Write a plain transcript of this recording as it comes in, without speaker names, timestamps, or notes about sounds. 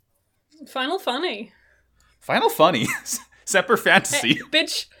Final Funny. Final Funny? Semper Hey, Fantasy?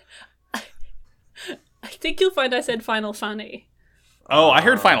 bitch. I think you'll find I said Final Funny. Oh, I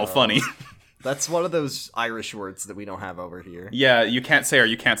heard Final Funny. That's one of those Irish words that we don't have over here. Yeah, you can't say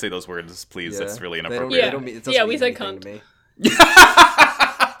those words, please. Yeah. That's really They don't- inappropriate. they don't mean- it doesn't Yeah, we mean said anything cunt. to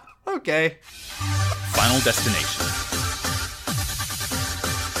me. Okay. Final Destination.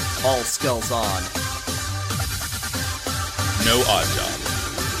 All skulls on. No Odd Job.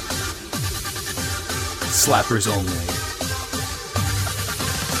 Slappers only.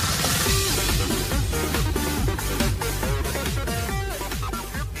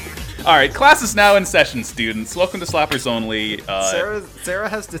 All right, class is now in session, students. Welcome to Slappers Only. Sarah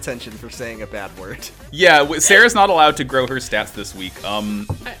has detention for saying a bad word. Yeah, Sarah's not allowed to grow her stats this week. I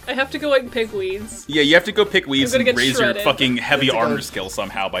have to go and pick weeds. Yeah, you have to go pick weeds I'm and gonna get raise shredded. your fucking heavy You have to go- armor skill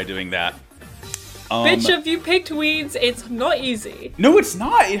somehow by doing that. Bitch, if you picked weeds, it's not easy. No, it's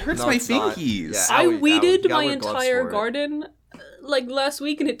not. It hurts No, my it's not. fingies. Yeah. I Owie, weeded you gotta my wear gloves entire for it. garden last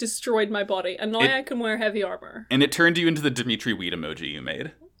week and it destroyed my body. And now I can wear heavy armor. And it turned you into the Dimitri Weed emoji you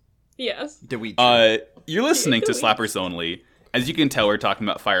made. Yes. Do we? You're listening to Slappers Only. As you can tell, we're talking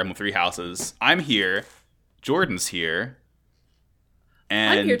about Fire Emblem Three Houses. I'm here. Jordan's here.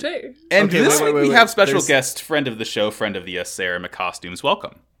 And I'm here too. And Okay, this wait, week we have special There's- guest, friend of the show, friend of the Sarah McCostumes.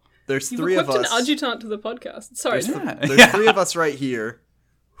 Welcome. There's You've three of equipped us. an adjutant to the podcast. Sorry. There's Yeah. three of us right here.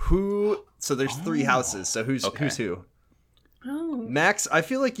 So there's three houses. So who's who? Oh. Max, I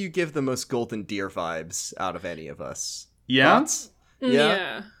feel like you give the most Golden Deer vibes out of any of us. Yeah? Thoughts?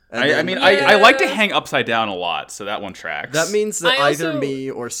 Yeah. And I then- mean, I like to Yeah. hang upside down a lot, so that one tracks. that means that I either also- me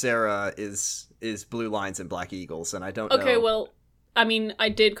or Sarah is Blue Lions and Black Eagles, and I don't know. Okay, well, I mean, I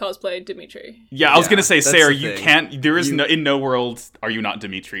did cosplay Dimitri. Yeah, I was Yeah, gonna say, that's Sarah, the you thing. can't. There is You- no in no world are you not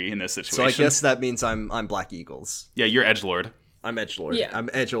Dimitri in this situation. So I guess that means I'm Black Eagles. yeah, you're Edgelord, I'm Edgelord. Yeah. I'm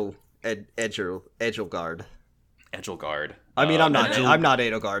Edgelgard. Edgelgard. I mean, I'm not. Edgel- I'm not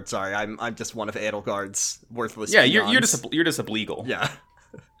Edelgard. Sorry, I'm just one of Edelgard's worthless. Yeah, you're peons. just a bleagle. Yeah.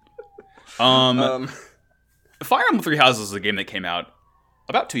 Fire Emblem Three Houses is a game that came out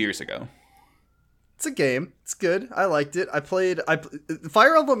about 2 years ago. It's a game. It's good. I liked it.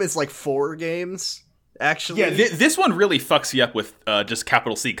 Fire Emblem is like 4 games. Actually, Yeah, this one really fucks you up with just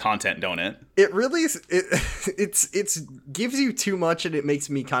capital C content, don't it? it really is. It's gives you too much, and it makes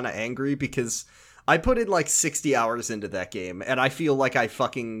me kind of angry because I put in like 60 hours into that game, and I feel like I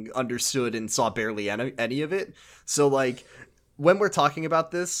fucking understood and saw barely any of it. So like, when we're talking about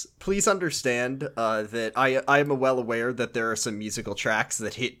this, please understand that I am well aware that there are some musical tracks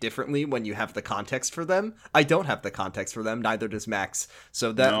that hit differently when you have the context for them. I don't have the context for them, neither does Max.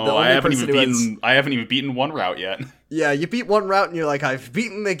 So that No, the only I haven't person even who has, beaten. I haven't even beaten one route yet. yeah, you beat one route and you're like, I've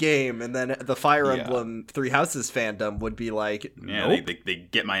beaten the game, and then the Fire Yeah. Emblem Three Houses fandom would be like, Yeah, nope. they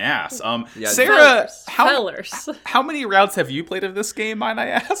get my ass. Yeah, Sarah, Fellers. how many routes have you played of this game? Might I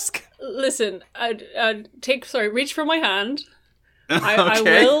ask? Listen, reach for my hand.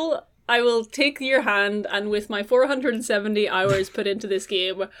 Okay. I will take your hand, and with my 470 hours put into this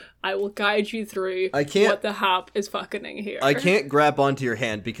game, I will guide you through I can't- what the hap is fucking here. I can't grab onto your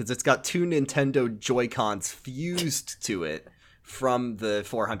hand because it's got 2 Nintendo Joy-Cons fused to it from the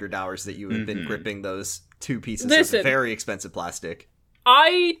 400 hours that you have been gripping those 2 pieces Listen. of very expensive plastic.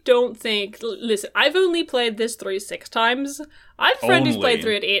 I don't think. Listen, I've only played this through 6 times. I have a friend who's Only. played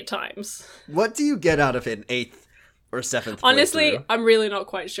through it 8 times. What do you get out of an 8th or 7th Honestly, playthrough? I'm really not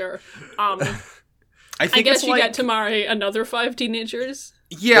quite sure. I think guess it's you like, get to marry another 5 teenagers.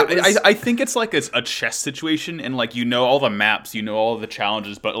 Yeah, It was- I think it's like a chess situation, and like you know all the maps, you know all the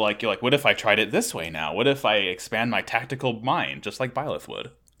challenges, but like you're like, what if I tried it this way now? What if I expand my tactical mind, just like Byleth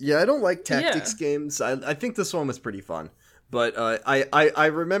would? Yeah, I don't like tactics games. I think this one was pretty fun. But I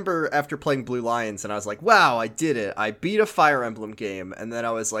remember after playing Blue Lions, and I was like, wow, I did it. I beat a Fire Emblem game. And then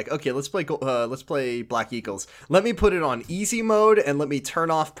I was like, okay, let's play Black Eagles. Let me put it on easy mode, and let me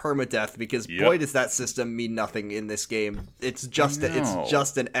turn off permadeath, because Yep. boy, does that system mean nothing in this game. It's just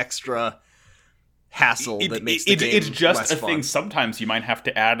an extra hassle that makes the game it's just less a fun. thing. Sometimes you might have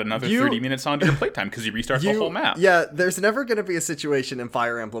to add another You- 30 minutes onto your playtime because you restart the whole map. Yeah, there's never going to be a situation in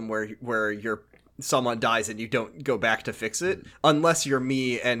Fire Emblem where someone dies and you don't go back to fix it, unless you're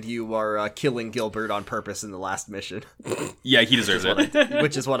me and you are killing Gilbert on purpose in the last mission, Yeah, he deserves it.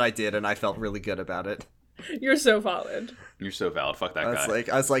 which is what I did, and I felt really good about it. You're so valid. You're so valid. Fuck that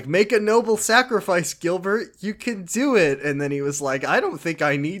guy. I was like, make a noble sacrifice, Gilbert. You can do it. And then he was like, I don't think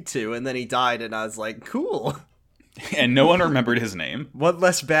I need to. And then he died, and I was like, cool. And no one remembered his name. One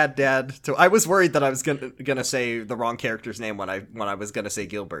less bad dad. I was worried that I was gonna say the wrong character's name when I was gonna say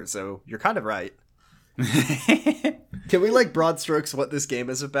Gilbert. So you're kind of right. Can we broad strokes what this game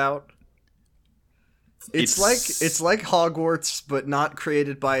is about? It's like Hogwarts, but not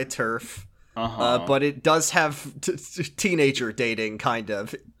created by a TERF. Uh-huh. But it does have teenager dating, kind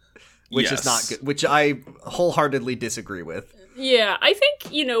of, which is not good. Which I wholeheartedly disagree with. Yeah, I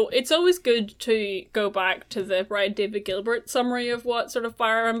think, it's always good to go back to the Brian David Gilbert summary of what sort of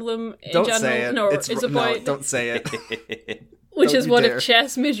Fire Emblem in Don't general say it. is about. No, don't say it. Which Don't is you what dare. if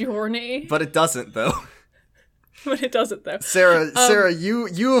chess made you horny? But it doesn't, though. But it doesn't, though. Sarah,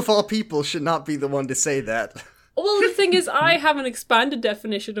 you of all people should not be the one to say that. Well, the thing is, I have an expanded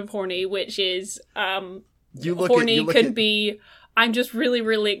definition of horny, which is horny could be, I'm just really,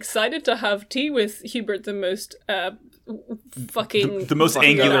 really excited to have tea with Hubert, the most fucking the most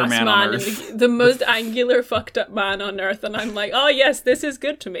angular ass man on Earth. the most angular fucked up man on Earth, and I'm like, oh yes, this is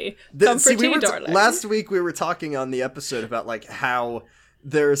good to me. Come for tea, darling. Last week we were talking on the episode about like how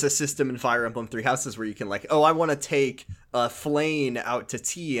there's a system in Fire Emblem Three Houses where you can like, I want to take Flayn out to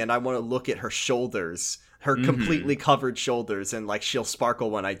tea and I want to look at her shoulders, her completely covered shoulders, and like she'll sparkle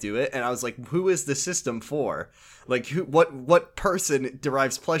when I do it. And I was like, who is the system for? Like, what person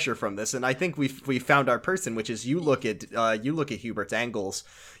derives pleasure from this? And I think we found our person, which is you look at Hubert's angles,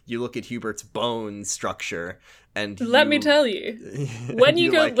 you look at Hubert's bone structure, and let me tell you, when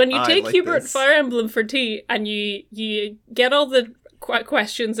you take Hubert Fire Emblem for tea, and you get all the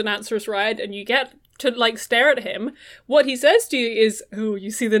questions and answers right, and you get to like stare at him, what he says to you is, "Oh,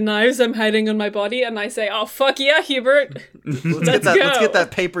 you see the knives I'm hiding on my body?" And I say, "Oh fuck yeah, Hubert, let's go. Let's get that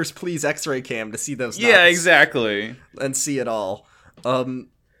Papers, Please X-ray cam to see those knives." Yeah, exactly. And see it all.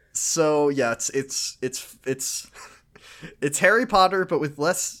 So yeah, it's Harry Potter, but with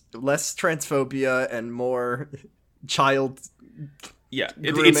less transphobia and more child. Yeah,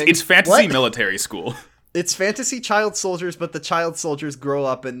 grooming. it's fantasy military school. It's fantasy child soldiers, but the child soldiers grow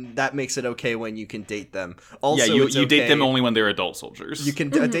up, and that makes it okay when you can date them. Also, yeah, you date them only when they're adult soldiers. You can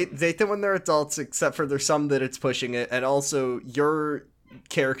date them when they're adults, except for there's some that it's pushing it, and also your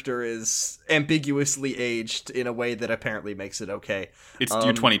character is ambiguously aged in a way that apparently makes it okay.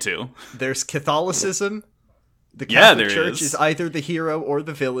 You're 22. There's Catholicism. The Catholic there Church is. is either the hero or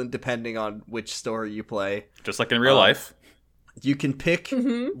the villain, depending on which story you play. Just like in real life. You can pick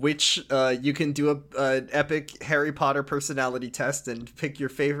which, you can do a epic Harry Potter personality test and pick your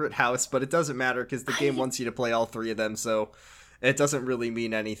favorite house, but it doesn't matter because the game wants you to play all three of them, so it doesn't really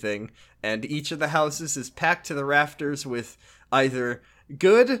mean anything. And each of the houses is packed to the rafters with either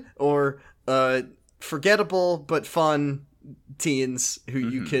good or forgettable but fun teens who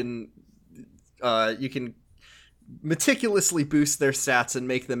you can meticulously boost their stats and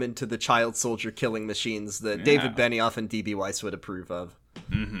make them into the child soldier killing machines that David Benioff and D.B. Weiss would approve of.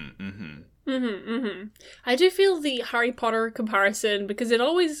 I do feel the Harry Potter comparison, because it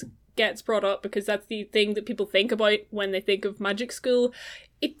always gets brought up because that's the thing that people think about when they think of Magic School.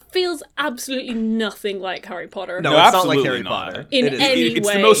 It feels absolutely nothing like Harry Potter. No, it's not absolutely like Harry not. Potter. It's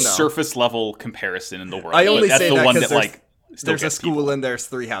way. the most surface level comparison in the world. I only That's say the that one because that like still there's a gets school people. and there's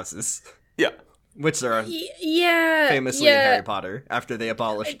three houses. Yeah. Which there are Yeah. famously in Harry Potter after they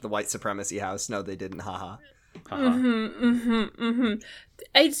abolished the white supremacy house. No, they didn't. Haha.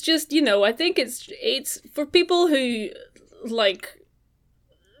 It's just, I think it's for people who like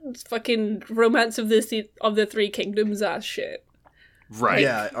fucking Romance of the Three Kingdoms ass shit. Right.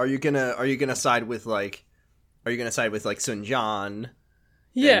 Yeah. Are you gonna side with like Sun Jian?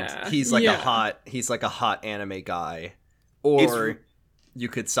 Yeah. And he's like a hot anime guy, or you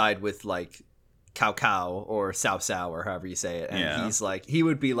could side with like Cao Cao or Cao Cao or however you say it, and he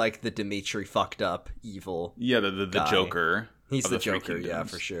would be like the Dimitri fucked up evil. Yeah, the Joker. He's of the Three Joker, yeah,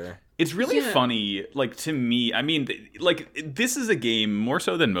 Kingdoms. for sure. It's really funny, like, to me, I mean, like, this is a game, more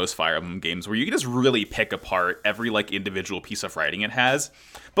so than most Fire Emblem games, where you can just really pick apart every, like, individual piece of writing it has.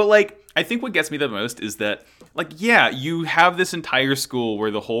 But, like, I think what gets me the most is that, like, yeah, you have this entire school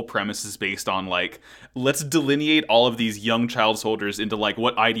where the whole premise is based on, like, let's delineate all of these young child soldiers into, like,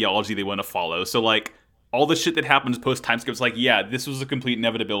 what ideology they want to follow. So, like, all the shit that happens post-time skips, like, yeah, this was a complete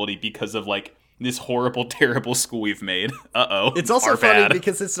inevitability because of, like, this horrible, terrible school we've made. Uh-oh. It's also our funny bad.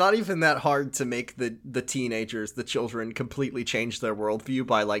 because it's not even that hard to make the teenagers, the children, completely change their worldview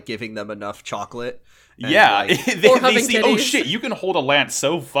by, like, giving them enough chocolate. And, yeah, like, they having see, oh titties. shit, you can hold a lance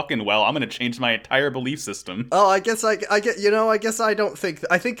so fucking well, I'm gonna change my entire belief system. oh, I guess I don't think,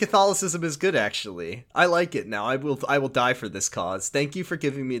 I think Catholicism is good, actually. I like it now. I will die for this cause. Thank you for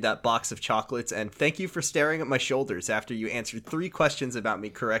giving me that box of chocolates, and thank you for staring at my shoulders after you answered 3 questions about me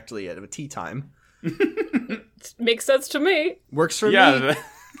correctly at a tea time. Makes sense to me. Works for me. Yeah,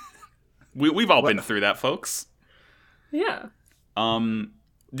 we've all been through that, folks. Yeah.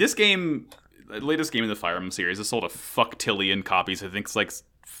 This game, the latest game in the Fire Emblem series, has sold a fucktillion copies. I think it's like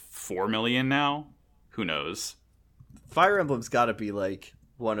 4 million now. who knows? Fire Emblem's got to be like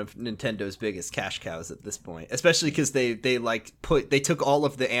one of Nintendo's biggest cash cows at this point, especially because they took all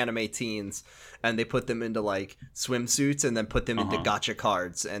of the anime teens and they put them into like swimsuits and then put them into gacha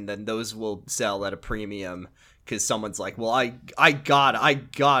cards, and then those will sell at a premium because someone's like, well, I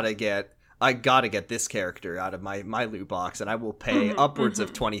gotta get this character out of my loot box, and I will pay upwards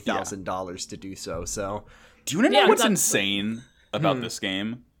of $20,000 to do so. So, do you want to know what's insane about this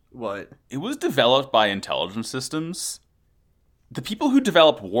game? What? It was developed by Intelligent Systems. The people who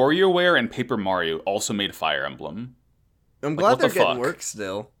developed WarioWare and Paper Mario also made Fire Emblem. I'm glad they're getting work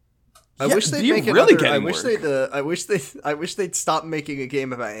still. I Yeah, wish they'd they're make really another. getting work. I wish they'd stop making a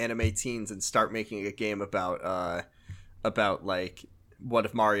game about anime teens and start making a game about like what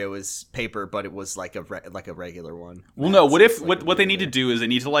if Mario is paper, but it was like a regular one. Well, no. What if what they need to do is they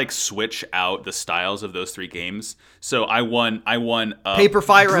need to like switch out the styles of those three games. So I want Paper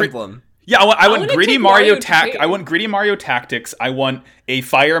Fire Emblem. Yeah, I want Gritty Mario Mario I want Gritty Mario Tactics. I want a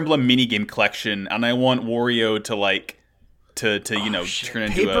Fire Emblem minigame collection, and I want Wario to like to turn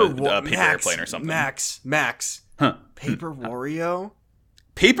into a paper airplane or something. Max. Huh. Paper Wario.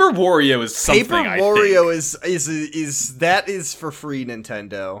 Paper Wario is something. Paper Wario is that is for free,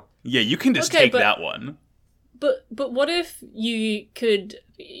 Nintendo. Yeah, you can just take that one. But what if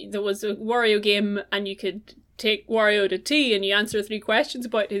there was a Wario game and you could take Wario to tea and you answer 3 questions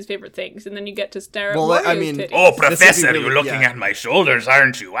about his favorite things, and then you get to stare at Wario's titties. Oh, Professor, you're looking at my shoulders,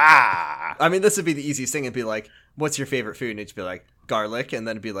 aren't you? Ah! I mean, this would be the easiest thing. It'd be like, what's your favorite food? And it'd be like, garlic. And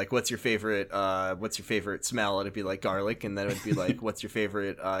then it'd be like, what's your favorite smell? And it'd be like, garlic. And then it'd be like, what's your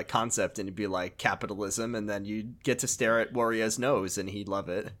favorite concept? And it'd be like, capitalism. And then you'd get to stare at Wario's nose, and he'd love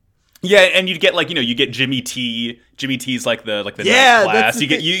it. Yeah, and you'd get you get Jimmy T. Jimmy T's like the night class.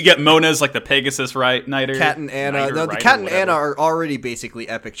 You get Mona's like the Pegasus Knighter. Cat and Anna. The Cat and Anna are already basically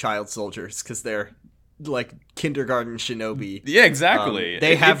epic child soldiers because they're like kindergarten shinobi. Yeah, exactly.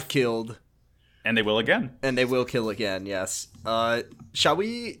 They have killed, and they will again. And they will kill again. Yes. Shall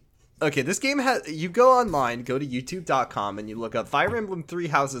we? Okay, this game has. You go online, go to YouTube.com, and you look up Fire Emblem Three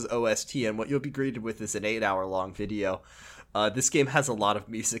Houses OST, and what you'll be greeted with is an 8-hour-long video. This game has a lot of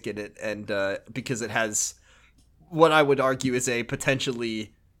music in it, and because it has what I would argue is a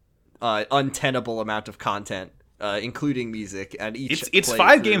potentially untenable amount of content, including music, and it's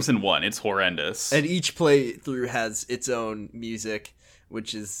 5 games in one. It's horrendous. And each playthrough has its own music,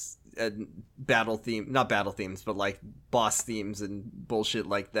 which is not battle themes, but like boss themes and bullshit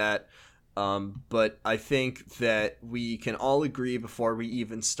like that. But I think that we can all agree before we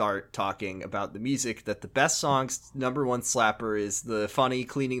even start talking about the music that the best song's number one slapper is the funny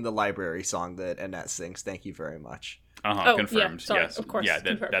Cleaning the Library song that Annette sings. Thank you very much. Confirmed. Yeah, sorry, yes, of course. Yeah,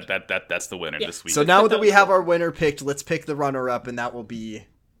 that's the winner this week. So now that we have our winner picked, let's pick the runner-up, and that will be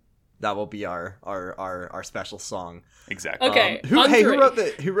our special song. Exactly. Okay. Who wrote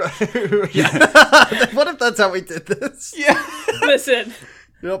what if that's how we did this? Yeah. Listen.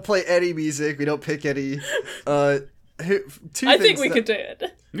 We don't play any music. We don't pick any. I think we could do it.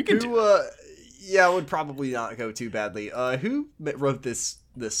 We could yeah, it would probably not go too badly. Who wrote this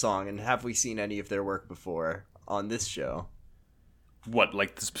song, and have we seen any of their work before on this show? What,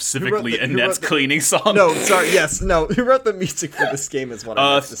 like specifically Annette's cleaning song? No, sorry. Yes, no. Who wrote the music for this game is what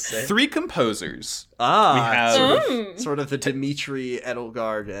I meant to say. 3 composers. We have sort of the Dimitri,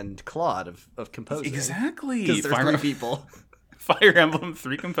 Edelgard, and Claude of composing. Exactly. Because there's 3 people. Fire Emblem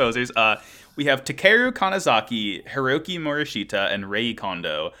 3 composers. We have Takeru Kanazaki, Hiroki Morishita, and Rei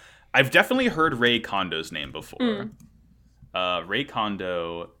Kondo. I've definitely heard Rei Kondo's name before. Rei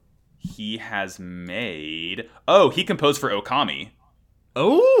Kondo, he has made... Oh, he composed for Okami.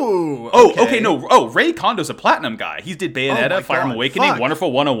 Okay. Rei Kondo's a platinum guy. He did Bayonetta, Fire Emblem Awakening,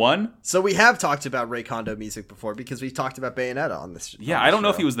 Wonderful 101. So we have talked about Rei Kondo music before because we talked about Bayonetta on this. Yeah, I don't know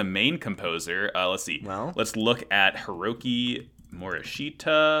if he was the main composer. Let's see. Well, let's look at Hiroki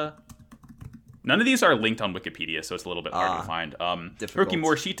Morishita. None of these are linked on Wikipedia, so it's a little bit hard to find. Hiroki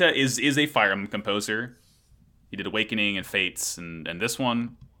Morishita is a Fire Emblem composer. He did Awakening and Fates and this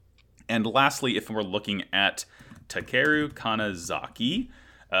one. And lastly, if we're looking at Takeru Kanazaki,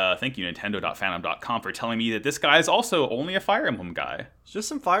 thank you, Nintendo.fandom.com, for telling me that this guy is also only a Fire Emblem guy. Just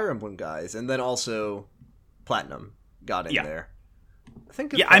some Fire Emblem guys, and then also Platinum got in there. I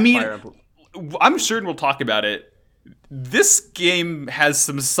think. Yeah, I mean, I'm sure we'll talk about it. This game has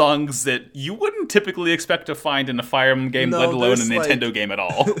some songs that you wouldn't typically expect to find in a Fire Emblem game, let alone a Nintendo game at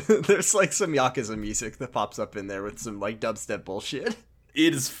all. There's like some Yakuza music that pops up in there with some like dubstep bullshit.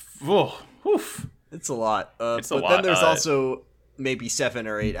 It is. Oof. It's a lot. It's a lot. But then there's also maybe 7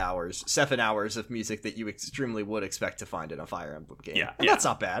 or 8 hours, 7 hours of music that you extremely would expect to find in a Fire Emblem game. Yeah, and that's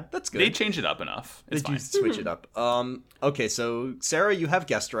not bad. That's good. They change it up enough. It's fine. You switch it up. Okay, so Sarah, you have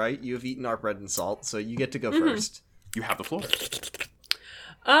guessed right. You have eaten our bread and salt, so you get to go first. You have the floor.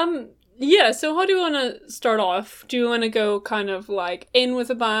 Yeah, so how do you want to start off? Do you want to go kind of like in with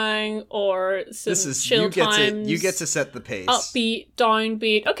a bang, or some chill times? You get to set the pace. Upbeat,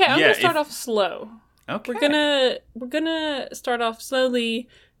 downbeat. Okay, I'm gonna start off slow. Okay. We're gonna start off slowly,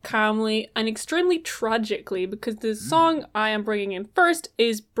 calmly, and extremely tragically, because the song I am bringing in first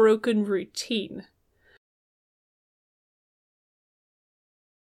is Broken Routine.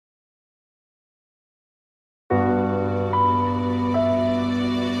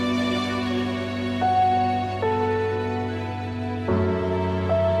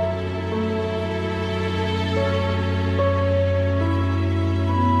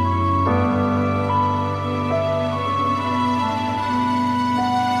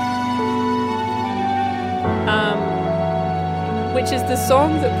 Which is the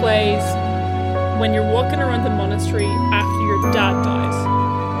song that plays when you're walking around the monastery after your dad dies.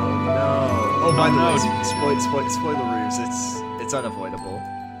 Oh no! Oh, by the way, spoiler-roos. It's unavoidable.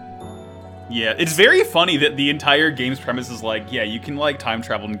 Yeah, it's very funny that the entire game's premise is like, yeah, you can like time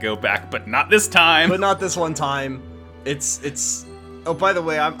travel and go back, but not this time. But not this one time. It's. Oh, by the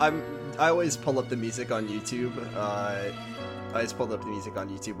way, I always pull up the music on YouTube. I always pull up the music on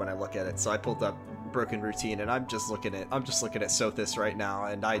YouTube when I look at it. So I pulled up Broken Routine, and I'm just looking at Sothis right now,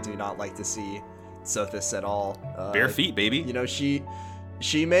 and I do not like to see Sothis at all. Bare feet, baby. You know, she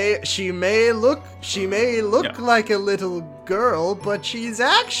may look like a little girl, but she's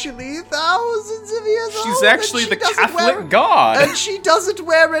actually thousands of years old. She's actually the Catholic god, and she doesn't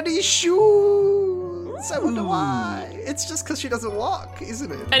wear any shoes. I wonder why. It's just because she doesn't walk,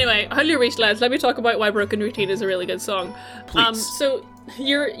 isn't it? Anyway, Holy Reach, lads, let me talk about why Broken Routine is a really good song. Please. So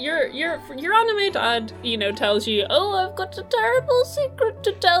your anime dad, tells you, "Oh, I've got a terrible secret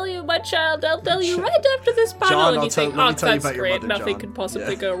to tell you, my child. I'll tell you right after this panel." John, and you think, "Oh, that's great. Mother, nothing John. could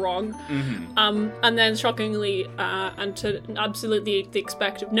possibly go wrong." Mm-hmm. And then shockingly, and to absolutely the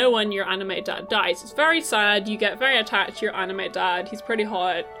expect of no one, your anime dad dies. It's very sad. You get very attached to your anime dad. He's pretty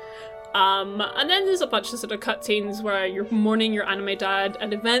hot. And then there's a bunch of sort of cutscenes where you're mourning your anime dad,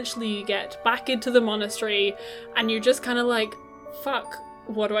 and eventually you get back into the monastery, and you're just kind of like, fuck,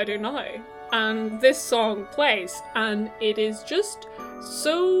 what do I do now? And this song plays, and it is just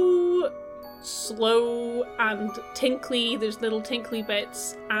so slow and tinkly. There's little tinkly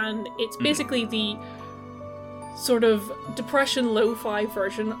bits, and it's basically the sort of depression lo-fi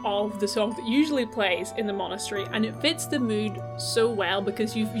version of the song that usually plays in the monastery, and it fits the mood so well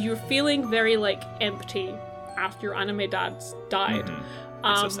because you're feeling very like empty after your anime dad's died.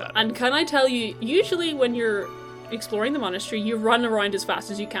 So sad. And can I tell you, usually when you're exploring the monastery, you run around as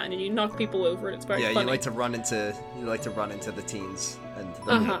fast as you can and you knock people over, and it's very funny. You like to run into the teens and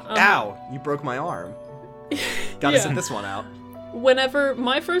ow, you broke my arm. Gotta sit this one out. Whenever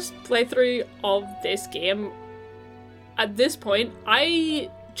my first playthrough of this game, at this point,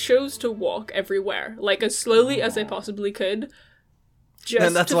 I chose to walk everywhere, like as slowly as I possibly could.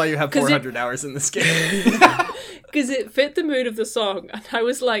 And that's why you have 400 hours in this game. Because it fit the mood of the song, and I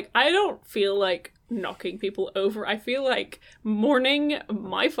was like, I don't feel like knocking people over. I feel like mourning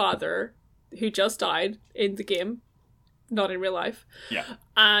my father, who just died in the game, not in real life. Yeah.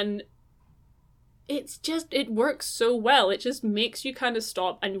 And it works so well. It just makes you kind of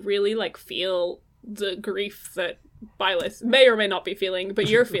stop and really like feel the grief that Byleth may or may not be feeling, but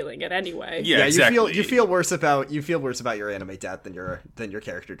you're feeling it anyway. Yeah, exactly. You feel worse about your anime dad than your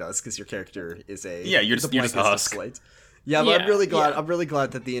character does, because your character is you're just a husk. Yeah, but I'm really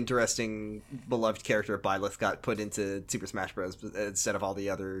glad that the interesting beloved character of Byleth got put into Super Smash Bros. Instead of all the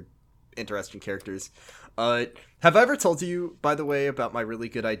other interesting characters. Have I ever told you, by the way, about my really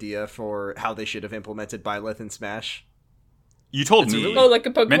good idea for how they should have implemented Byleth in Smash? You told me. Like a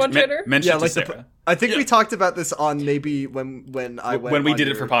Pokemon trainer? Mentioned to Sarah. I think we talked about this on maybe when we did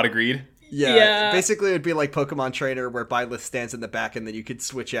it for Pot of Greed. Yeah, basically it would be like Pokemon Trainer, where Byleth stands in the back, and then you could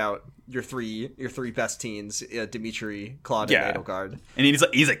switch out your three best teens, Dimitri, Claude, and Edelgard. And he's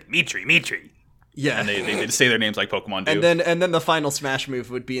like Mitri. Yeah, and they say their names like Pokemon do. And then the final Smash move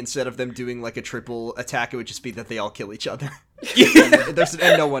would be, instead of them doing like a triple attack, it would just be that they all kill each other.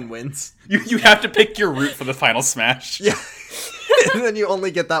 and no one wins. You have to pick your route for the final Smash. Yeah. And then you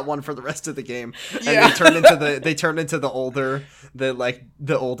only get that one for the rest of the game. And they turn into the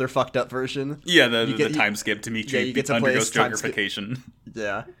older fucked up version. Yeah, the time skip Dimitri. Yeah, you get to undergoes play Jokerfication.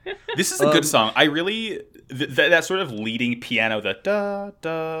 Yeah. This is a good song. I really that sort of leading piano, the da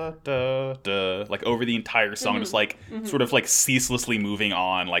da da da, like over the entire song, just like sort of like ceaselessly moving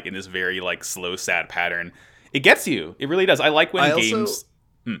on, like in this very like slow, sad pattern. It gets you. It really does. I like when games.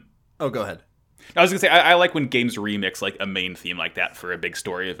 Oh, go ahead. I was gonna say I like when games remix like a main theme like that for a big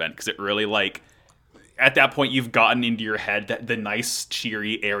story event, because it really like at that point you've gotten into your head that the nice,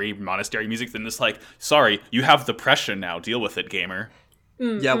 cheery, airy monastery music. Then it's like, sorry, you have depression now. Deal with it, gamer.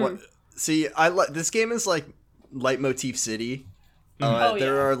 Yeah. See, this game is like Leitmotif City.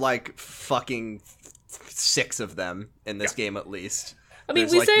 There are like fucking 6 of them in this game at least. I mean,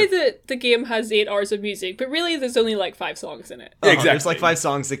 we say that the game has 8 hours of music, but really there's only like 5 songs in it. Yeah, exactly. There's like 5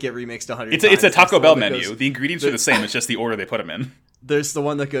 songs that get remixed 100 times. It's a Taco Bell menu. The ingredients are the same. It's just the order they put them in. There's the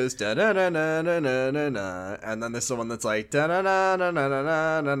one that goes da da da da da da da da, and then there's the one that's like da da da da da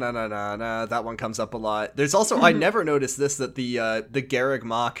da da da da da. That one comes up a lot. There's also I never noticed this, that the Garreg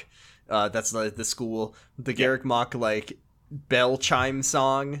Mach, that's the school. The Garreg Mach like bell chime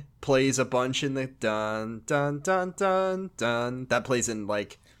song plays a bunch in the dun dun dun dun dun. That plays in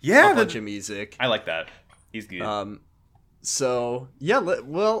like a bunch of music. I like that. He's good. So yeah.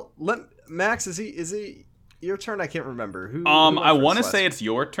 Let Max, is he? Your turn? I can't remember. Who I want to say it's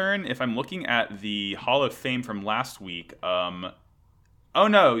your turn. If I'm looking at the Hall of Fame from last week, oh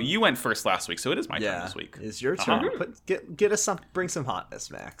no, you went first last week, so it is my turn this week. It's your turn. Get us bring some hotness,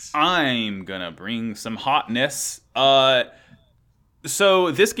 Max. I'm gonna bring some hotness.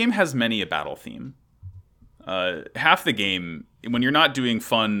 So this game has many a battle theme. Half the game, when you're not doing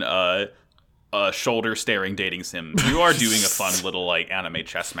fun shoulder staring dating sim, you are doing a fun little like anime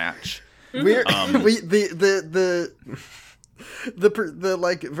chess match. We're the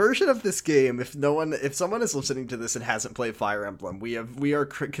like version of this game. If someone is listening to this and hasn't played Fire Emblem, we are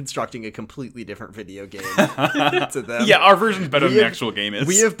constructing a completely different video game to them. Yeah, our version's better than the actual game is.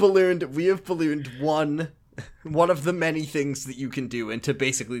 We have ballooned one of the many things that you can do into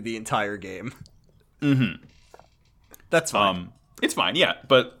basically the entire game. Mm-hmm. That's fine. It's fine, yeah,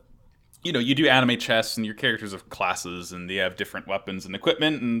 but. You know, you do anime chess, and your characters have classes, and they have different weapons and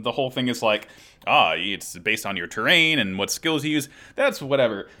equipment, and the whole thing is like, it's based on your terrain and what skills you use. That's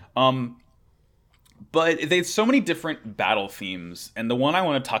whatever. But there's so many different battle themes, and the one I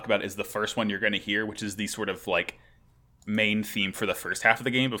want to talk about is the first one you're going to hear, which is the sort of like main theme for the first half of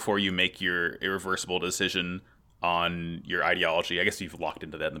the game before you make your irreversible decision on your ideology. I guess you've locked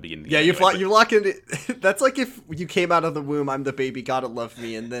into that in the beginning. Yeah, you lock into. That's like if you came out of the womb, I'm the baby, gotta love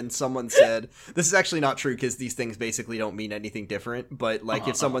me, and then someone said, this is actually not true because these things basically don't mean anything different, but like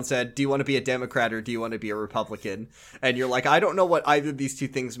if someone said, do you want to be a Democrat or do you want to be a Republican? And you're like, I don't know what either of these two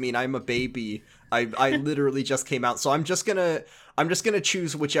things mean. I'm a baby. I literally just came out, so I'm just gonna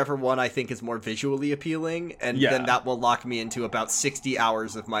choose whichever one I think is more visually appealing, and then that will lock me into about 60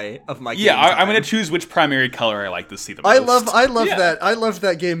 hours of my game time. I'm gonna choose which primary color I like to see the most. I love that. I love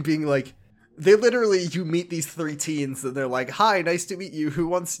that game being like, they literally, you meet these 3 teens and they're like, hi, nice to meet you. Who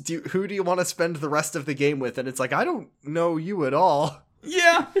do you want to spend the rest of the game with? And it's like, I don't know you at all.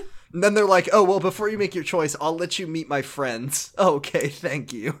 Yeah. And then they're like, oh, well, before you make your choice, I'll let you meet my friends. Okay,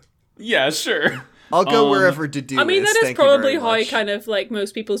 thank you. Yeah, sure. I'll go wherever to do. I mean, that is probably how kind of like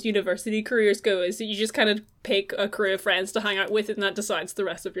most people's university careers go, is that you just kind of pick a crew of friends to hang out with, and that decides the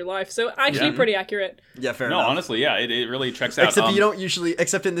rest of your life. So actually pretty accurate. Yeah, fair enough. No, honestly, yeah, it really checks out. Except you don't usually,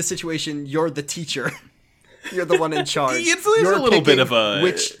 except in this situation, you're the teacher. You're the one in charge. It's a little bit of a...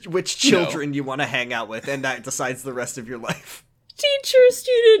 Which children you want to hang out with, and that decides the rest of your life.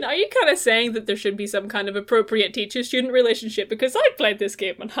 Teacher-student, are you kind of saying that there should be some kind of appropriate teacher-student relationship? Because I played this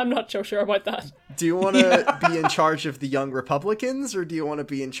game and I'm not so sure about that. Do you want to be in charge of the young Republicans, or do you want to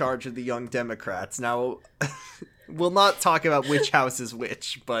be in charge of the young Democrats? Now, we'll not talk about which house is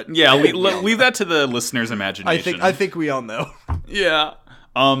which, but... Yeah, leave that to the listener's imagination. I think we all know. Yeah.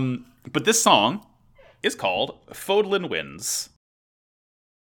 But this song is called Fodlan Wins.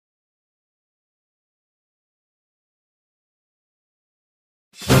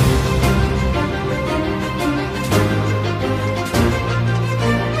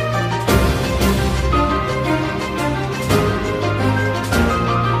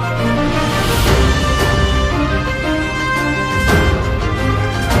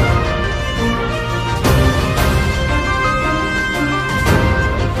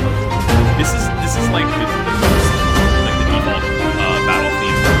 This is like the default battle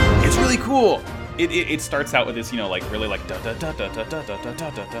theme. It's really cool. It starts out with this, like really like da da da da da da da da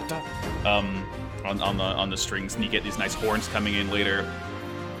da da on the strings, and you get these nice horns coming in later.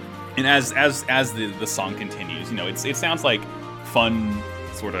 And as the song continues, it sounds like fun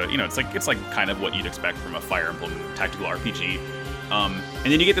sort of, it's like kind of what you'd expect from a Fire Emblem tactical RPG. And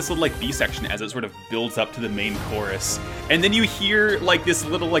then you get this little like B section as it sort of builds up to the main chorus, and then you hear like this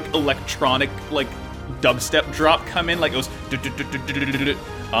little like electronic like dubstep drop come in, like it goes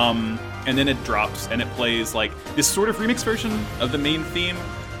and then it drops and it plays like this sort of remix version of the main theme,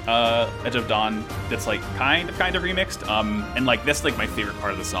 Edge of Dawn, that's like kind of remixed, and like that's like my favorite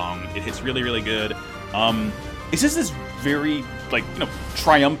part of the song. It hits really, really good. It's just this very like, you know,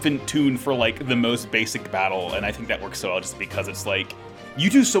 triumphant tune for like the most basic battle, and I think that works so well just because it's like you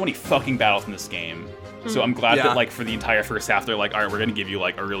do so many fucking battles in this game. So I'm glad that like for the entire first half they're like, all right, we're gonna give you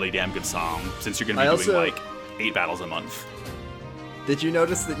like a really damn good song since you're gonna be doing like 8 battles a month. Did you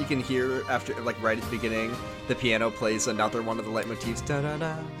notice that you can hear after, like right at the beginning, the piano plays another one of the leitmotifs? Da da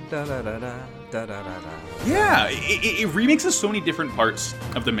da da da da da da da da. Yeah, it remixes so many different parts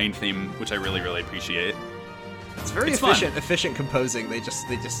of the main theme, which I really, really appreciate. It's very efficient composing. They just,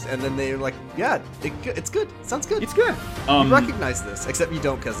 and then they're like, yeah, it's good. Sounds good. It's good. You recognize this, except you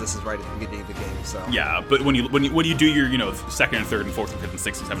don't because this is right at the beginning of the game. So yeah, but when you do your, you know, second and third and fourth and fifth and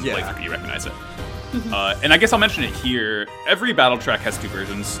sixth and seventh playthrough, you recognize it. And I guess I'll mention it here. Every battle track has 2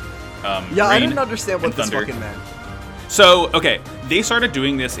 versions. Yeah, I didn't understand what this fucking meant. So, okay, they started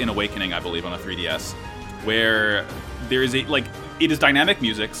doing this in Awakening, I believe, on the 3DS, where there is it is dynamic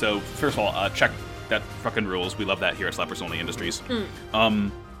music. So, first of all, check that fucking rules. We love that here at Slappers Only Industries.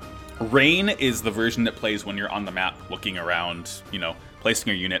 Rain is the version that plays when you're on the map looking around, you know, placing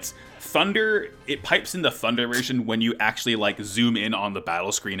your units. Thunder, it pipes in the Thunder version when you actually like zoom in on the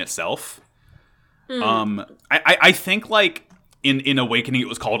battle screen itself. I think like in Awakening it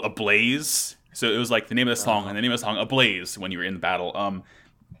was called Ablaze, so it was like the name of the song and the name of the song Ablaze when you were in the battle.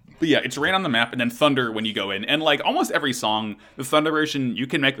 But yeah, it's Rain on the map and then Thunder when you go in, and like almost every song, the Thunder version, you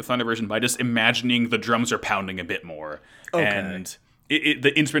can make the Thunder version by just imagining the drums are pounding a bit more, and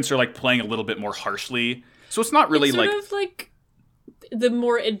the instruments are like playing a little bit more harshly, so it's not really it's sort of like the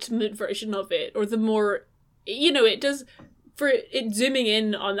more intimate version of it, or the more, you know, it does for it zooming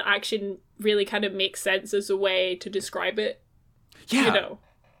in on the action really kind of makes sense as a way to describe it. Yeah. You know,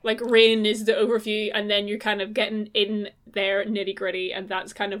 like Rain is the overview and then you're kind of getting in there nitty gritty, and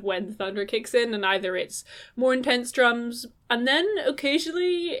that's kind of when the Thunder kicks in, and either it's more intense drums and then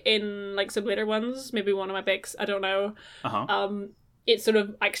occasionally in like some later ones, maybe one of my picks, I don't know. It's sort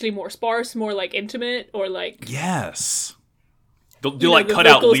of actually more sparse, more like intimate, or like yes. They'll do like cut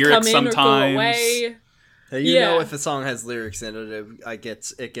out lyrics sometimes. You know, if a song has lyrics in it,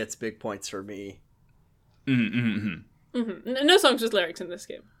 it gets big points for me. No songs with lyrics in this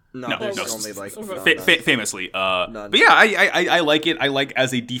game. No, only like famously. But yeah, I like it. I like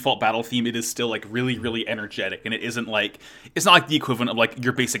as a default battle theme, it is still like really, really energetic, and it isn't like, it's not like the equivalent of like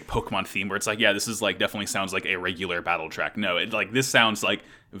your basic Pokemon theme where it's like, yeah, this is like definitely sounds like a regular battle track. No, it like this sounds like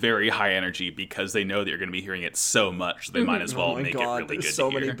very high energy because they know that you're going to be hearing it so much, so they might as well make it really good. There's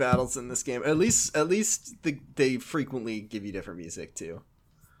so many battles in this game. At least they frequently give you different music too.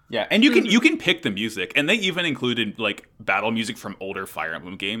 Yeah, and you can pick the music, and they even included like battle music from older Fire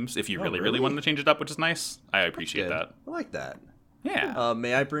Emblem games if you really wanted to change it up, which is nice. I appreciate that. I like that. Yeah.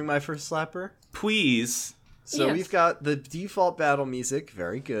 May I bring my first slapper? Please. So we've got the default battle music,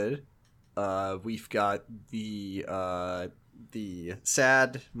 very good. We've got the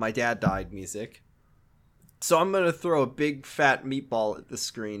sad "My Dad Died" music. So I'm gonna throw a big fat meatball at the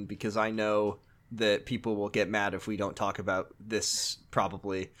screen because I know that people will get mad if we don't talk about this,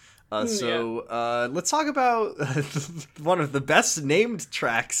 probably. Let's talk about one of the best named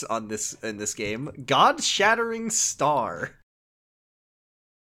tracks in this game, God Shattering Star.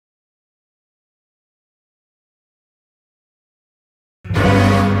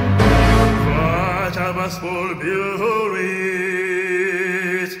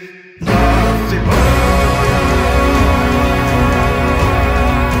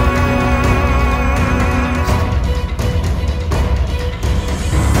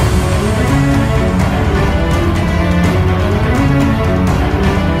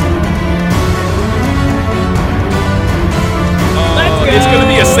 It's gonna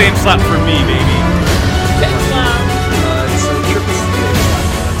be a same slap for me, baby.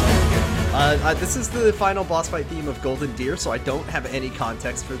 This is the final boss fight theme of Golden Deer, so I don't have any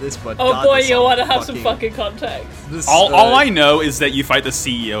context for this, but oh God, boy, you want to have some fucking context. All I know is that you fight the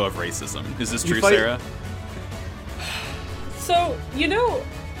CEO of racism. Is this true, Sarah? So, you know...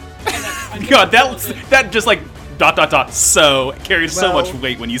 God, that just like... ... so carried so much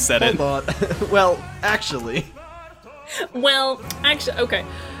weight when you said it. Hold on. Well, actually, okay.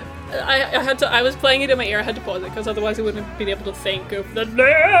 I was playing it in my ear. I had to pause it because otherwise I wouldn't have been able to think of the.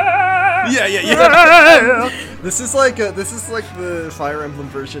 Yeah. This is like the Fire Emblem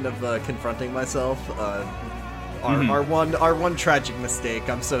version of confronting myself. our one tragic mistake.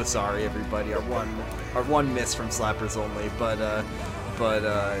 I'm so sorry, everybody. Our one miss from Slappers Only. But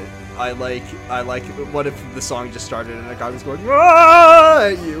I like what if the song just started and a guy was going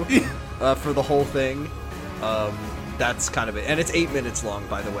at you for the whole thing. That's kind of it, and it's 8 minutes long,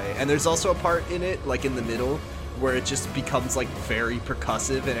 by the way. And there's also a part in it, like in the middle, where it just becomes like very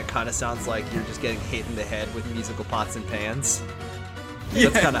percussive, and it kind of sounds like you're just getting hit in the head with musical pots and pans. Yeah,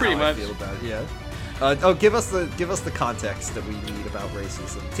 that's kind of how much. I feel about it. Yeah. Give us the context that we need about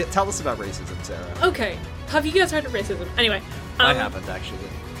racism. Tell us about racism, Sarah. Okay, have you guys heard of racism? Anyway, I haven't actually.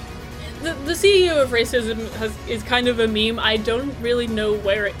 The CEO of racism is kind of a meme. I don't really know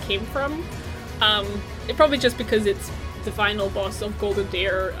where it came from. It probably just because it's the final boss of Golden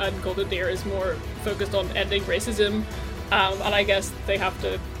Deer, and Golden Deer is more focused on ending racism, and I guess they have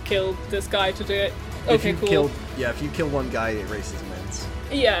to kill this guy to do it. Okay, cool. If you kill one guy, racism ends.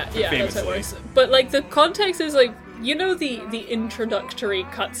 Yeah, that's how it works. But like the context is like, you know, the introductory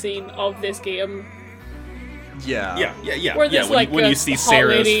cutscene of this game. Yeah. Where there's when you see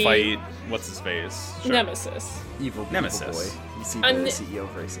Sarah's fight, what's his face? Sure. Nemesis. Evil boy. You see the CEO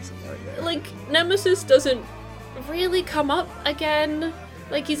of racism right there. Like, Nemesis doesn't really come up again.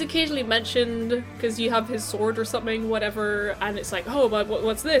 Like, he's occasionally mentioned because you have his sword or something, whatever, and it's like, oh, but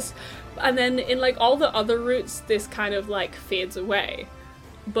what's this? And then in like all the other routes, this kind of like fades away.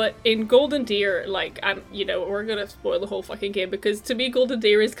 But in Golden Deer, like, and you know, we're gonna spoil the whole fucking game, because to me, Golden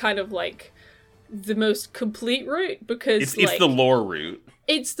Deer is kind of like the most complete route, because it's the lore route.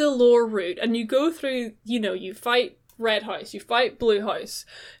 It's the lore route, and you go through, you know, you fight Red House, you fight Blue House,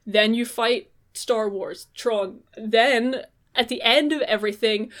 then you fight Star Wars, Tron, then at the end of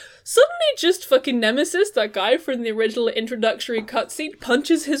everything, suddenly just fucking Nemesis, that guy from the original introductory cutscene,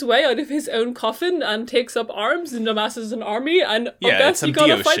 punches his way out of his own coffin and takes up arms and amasses an army, and I guess you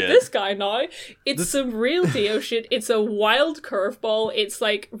gotta fight this guy now. It's some real Dio shit. It's a wild curveball. It's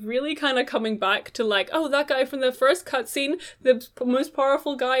like really kind of coming back to like, oh, that guy from the first cutscene, the most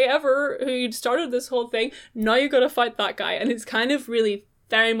powerful guy ever who started this whole thing, now you gotta fight that guy. And it's kind of really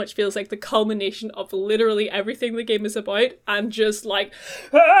very much feels like the culmination of literally everything the game is about, and just like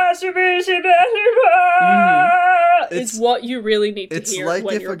it's what you really need to hear like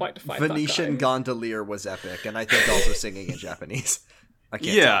when you're about to fight Venetian that guy. Gondolier was epic, and I think also singing in Japanese. I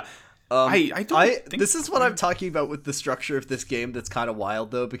can't tell. I don't think this is what I'm talking about with the structure of this game that's kind of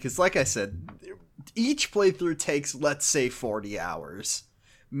wild, though, because like I said, each playthrough takes, let's say, 40 hours.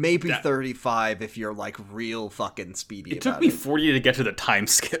 Maybe 35 if you're like real fucking speedy. It took me 40 to get to the time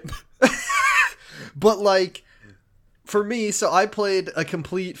skip. But like, for me, so I played a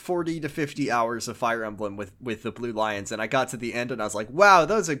complete 40 to 50 hours of Fire Emblem with the Blue Lions, and I got to the end and I was like, wow,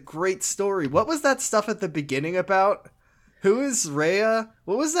 that was a great story. What was that stuff at the beginning about? Who is Rhea?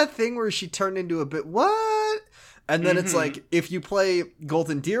 What was that thing where she turned into a bit? What? And then it's like, if you play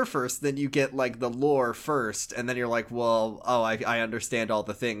Golden Deer first, then you get, like, the lore first, and then you're like, well, I understand all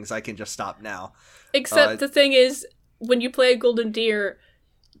the things, I can just stop now. Except the thing is, when you play Golden Deer,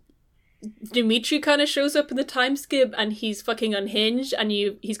 Dimitri kind of shows up in the time skip, and he's fucking unhinged, and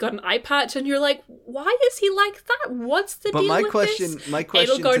he's got an eye patch, and you're like, why is he like that? What's the deal with this? My question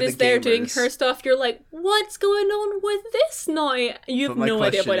Edelgard is there gamers, doing her stuff, you're like, what's going on with this now? You have no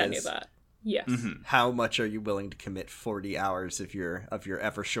idea about any of that. Yes. How much are you willing to commit 40 hours of your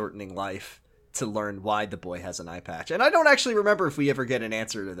ever shortening life to learn why the boy has an eye patch? And I don't actually remember if we ever get an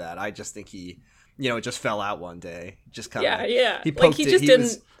answer to that. I just think he, it just fell out one day. Just kind of He poked he just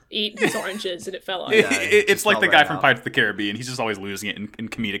didn't eat his oranges and it fell out. It's like the guy from Pirates of the Caribbean. He's just always losing it in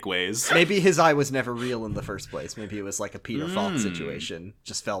comedic ways. Maybe his eye was never real in the first place. Maybe it was like a Peter Falk situation.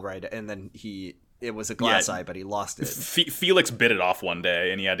 Just fell right, and then it was a glass eye, but he lost it. Felix bit it off one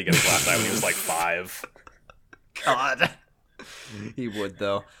day, and he had to get a glass eye when he was like 5. God. He would,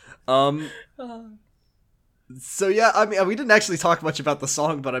 though. So, yeah, I mean, we didn't actually talk much about the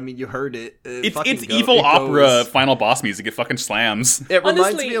song, but, I mean, you heard it. It's evil opera final boss music. It fucking slams. It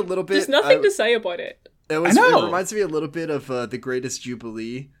reminds me a little bit... There's nothing to say about it. It reminds me a little bit of The Greatest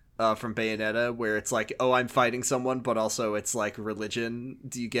Jubilee. From Bayonetta, where it's like, oh, I'm fighting someone, but also it's like religion.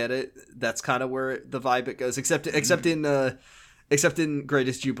 Do you get it? That's kind of where the vibe it goes. Except in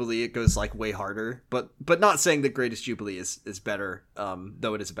Greatest Jubilee, it goes like way harder. But not saying that Greatest Jubilee is better.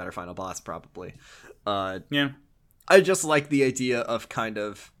 Though it is a better final boss, probably. Yeah. I just like the idea of kind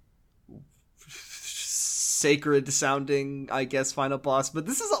of sacred sounding, I guess, final boss. But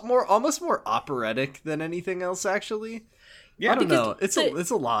this is almost more operatic than anything else, actually. Yeah, I don't know. It's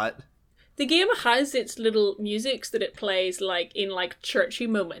a lot. The game has its little musics that it plays like in like churchy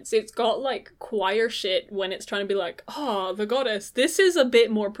moments. It's got like choir shit when it's trying to be like, oh, the goddess. This is a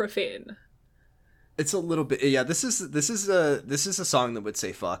bit more profane. It's a little bit, yeah. This is a song that would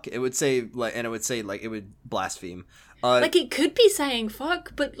say fuck. It would say like, and it would say like it would blaspheme. Like it could be saying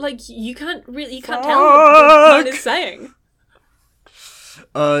fuck, but like you can't tell what the song is saying.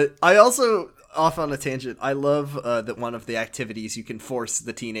 I also, off on a tangent, I love that one of the activities you can force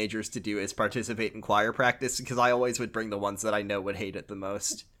the teenagers to do is participate in choir practice, because I always would bring the ones that I know would hate it the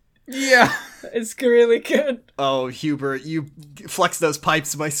most. Yeah. It's really good. Oh, Hubert, you flex those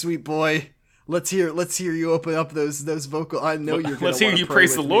pipes, my sweet boy. Let's hear you open up those vocal. I know you're gonna Let's hear you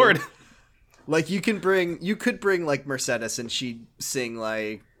praise the Lord. Like you could bring like Mercedes, and she'd sing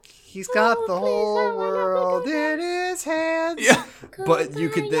like, he's got the whole world in his hands. Yeah. But you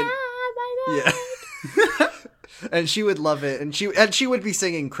could then, yeah. And she would love it, and she would be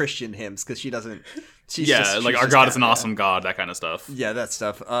singing Christian hymns because she's like our God is an awesome God, that kind of stuff. Yeah, that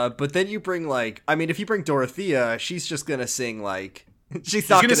stuff. But then you bring like, I mean, if you bring Dorothea, she's just gonna sing like, she's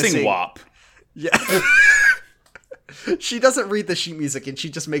not gonna sing WAP. Yeah. She doesn't read the sheet music, and she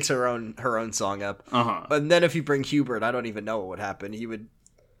just makes her own song up. And then if you bring Hubert, I don't even know what would happen.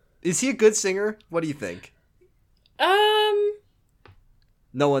 Is he a good singer? What do you think?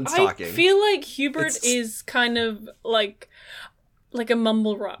 No one's talking. I feel like Hubert is kind of like a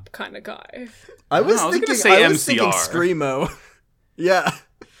mumble rap kind of guy. I was thinking screamo. Yeah.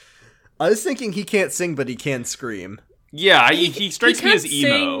 I was thinking he can't sing, but he can scream. Yeah, he strikes me as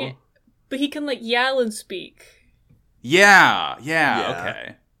emo. Sing, but he can like yell and speak. Yeah,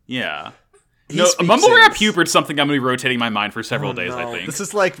 okay. Yeah. No, mumble rap Hubert's something I'm going to be rotating my mind for several days, I think. This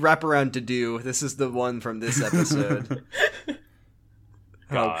is like Wraparound to Do. This is the one from this episode.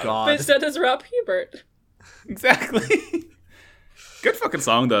 Oh, God. But so does Rap Hubert. Exactly. Good fucking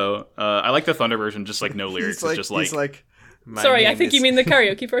song, though. I like the Thunder version, just like no lyrics. It's just like... He's like, sorry, I think you mean the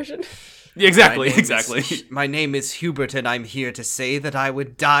karaoke version. Yeah, exactly. My name is Hubert, and I'm here to say that I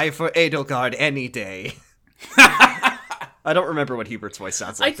would die for Edelgard any day. I don't remember what Hubert's voice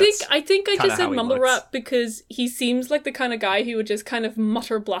sounds like. I think I just said mumble rap because he seems like the kind of guy who would just kind of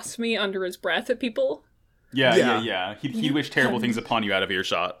mutter blasphemy under his breath at people. Yeah. He'd wish terrible things upon you out of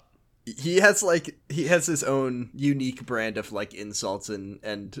earshot. He has his own unique brand of like insults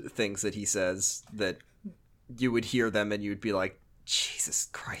and things that he says that you would hear them and you'd be like, Jesus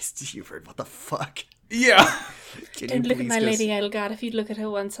Christ, Hubert, what the fuck? Yeah. Don't look at my Lady Edelgard. If you'd look at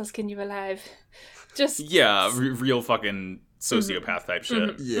her once, I'll skin you alive. Just real fucking sociopath type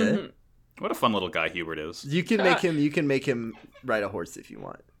shit. Yeah. Mm-hmm. What a fun little guy Hubert is. You can make him ride a horse if you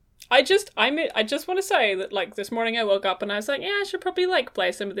want. I just want to say that like this morning I woke up and I was like, yeah, I should probably like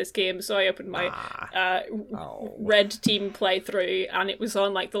play some of this game. So I opened my red team playthrough and it was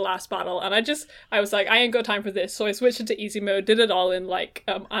on like the last battle, and I was like, I ain't got time for this, so I switched it to easy mode, did it all in like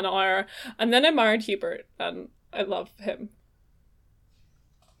an hour, and then I married Hubert, and I love him.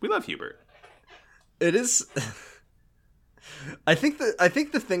 We love Hubert. It is. I think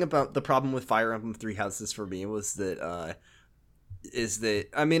the thing about the problem with Fire Emblem Three Houses for me was that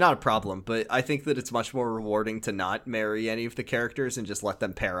I mean, not a problem, but I think that it's much more rewarding to not marry any of the characters and just let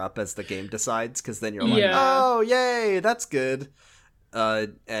them pair up as the game decides, because then you're like, oh, yay, that's good.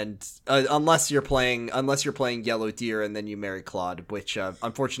 Unless you're playing Yellow Deer and then you marry Claude, which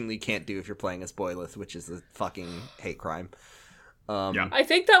unfortunately you can't do if you're playing as Boyleth, which is a fucking hate crime. I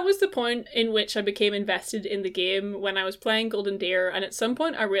think that was the point in which I became invested in the game when I was playing Golden Deer, and at some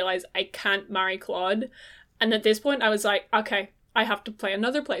point I realized I can't marry Claude, and at this point I was like, okay, I have to play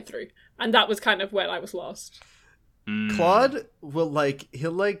another playthrough, and that was kind of when I was lost. Claude will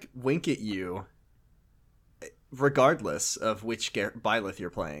he'll wink at you regardless of which Byleth you're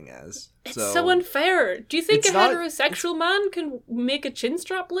playing as. It's so unfair. Do you think a heterosexual man can make a chin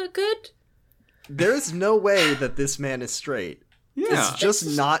strap look good? There's no way that this man is straight. Yeah.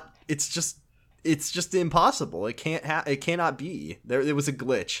 It's just impossible. It cannot be. There was a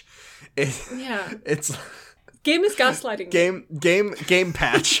glitch. It's game is gaslighting. Game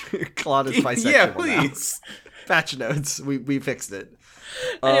patch. Claude is bisexual. Yeah, please. Patch notes. We fixed it.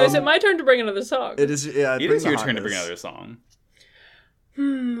 Anyway, is it my turn to bring another song? It is. Yeah, it is your turn to bring another song.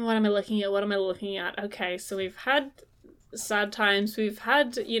 What am I looking at? Okay, so we've had sad times. We've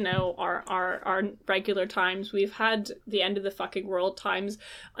had, our regular times. We've had the end of the fucking world times.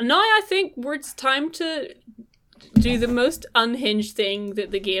 Now I think it's time to do the most unhinged thing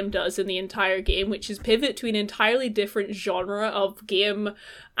that the game does in the entire game, which is pivot to an entirely different genre of game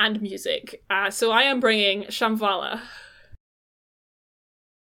and music. So I am bringing Shambhala.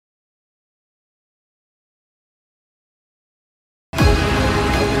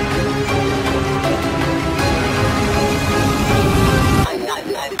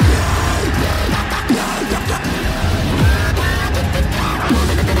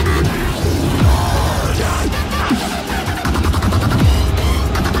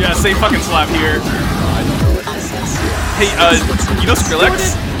 Yeah, same fucking slap here. I don't know what this is. Hey, you know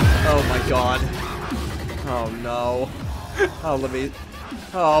Skrillex? Oh my god. Oh no. Oh, let me...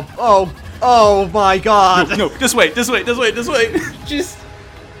 Oh my god. No, just wait. Just wait till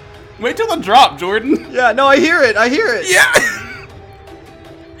the drop, Jordan. Yeah, no, I hear it. Yeah.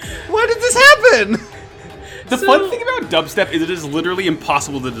 Why did this happen? The fun thing about dubstep is it is literally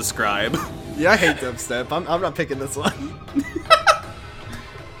impossible to describe. Yeah, I hate dubstep. I'm not picking this one.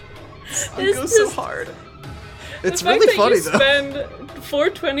 It goes so hard. It's really funny though. Spend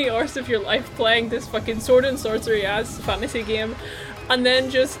 420 hours of your life playing this fucking sword and sorcery ass fantasy game, and then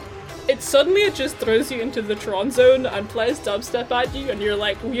it just throws you into the Tron zone and plays dubstep at you, and you're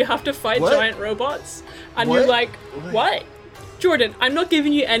like, well, you have to fight giant robots, and you're like, what? Jordan, I'm not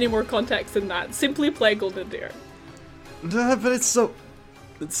giving you any more context than that. Simply play Golden Deer. But it's so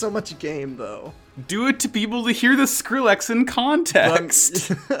much game though. Do it to people to hear the Skrillex in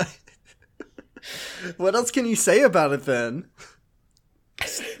context. What else can you say about it then?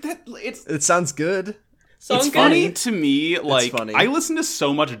 It sounds good. It's funny to me. Like, I listen to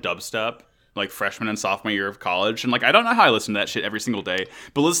so much dubstep, like freshman and sophomore year of college, and like I don't know how I listen to that shit every single day.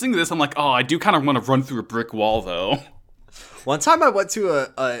 But listening to this, I'm like, oh, I do kind of want to run through a brick wall though. One time I went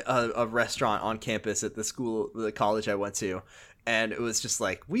to a restaurant on campus at the college I went to, and it was just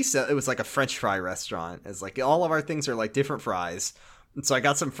like it was like a French fry restaurant. It's like all of our things are like different fries. And so I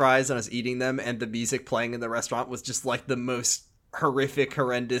got some fries and I was eating them, and the music playing in the restaurant was just like the most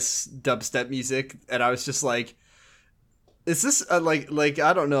horrendous dubstep music, and I was just like, is this like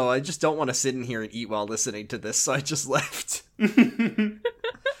I don't know, I just don't want to sit in here and eat while listening to this, so I just left. And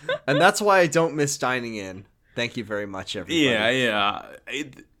that's why I don't miss dining in. Thank you very much, everybody. Yeah.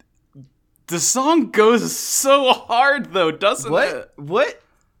 The song goes so hard though, doesn't it? What?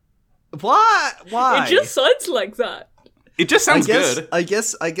 Why? It just sounds like that. It just sounds good. I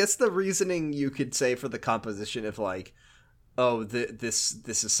guess the reasoning you could say for the composition of like, oh, this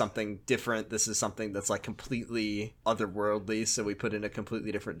is something different. This is something that's like completely otherworldly. So we put in a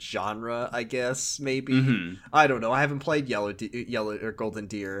completely different genre. I guess maybe. Mm-hmm. I don't know. I haven't played Yellow or Golden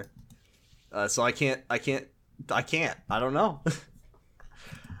Deer, so I can't. I don't know.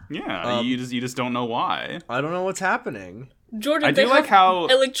 Yeah, you just don't know why. I don't know what's happening. Jordan, I do like how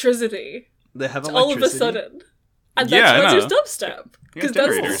electricity. They have electricity all of a sudden. And that's why there's dubstep. Because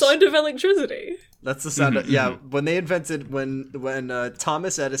that's the sound of electricity. That's the sound of, when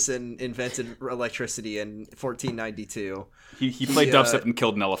Thomas Edison invented electricity in 1492. He played dubstep and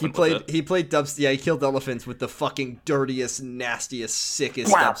killed an elephant He played dubstep, yeah, he killed elephants with the fucking dirtiest, nastiest,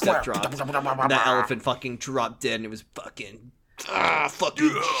 sickest dubstep drops. And that elephant fucking dropped dead and it was fucking,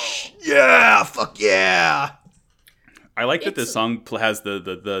 yeah, fuck yeah. I like that this song has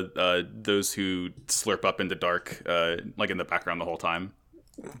the those who slurp up into dark like in the background the whole time.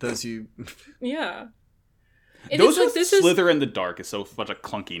 Those who, yeah. Those who slither in the dark is so such a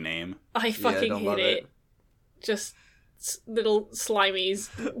clunky name. I fucking hate it. Just little slimies.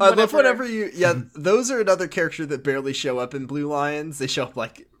 I love whenever those are another character that barely show up in Blue Lions. They show up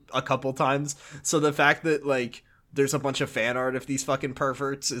like a couple times. So the fact that like there's a bunch of fan art of these fucking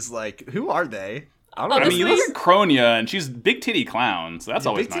perverts is like, who are they? I mean, you look at Kronia, and she's big titty clown, so that's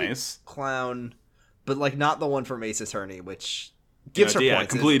always nice. Clown, but like not the one from Ace Attorney, which gives her points.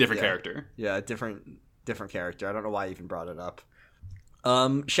 Completely different character. Yeah, different character. I don't know why I even brought it up.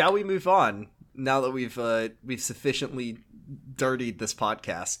 Shall we move on now that we've sufficiently dirtied this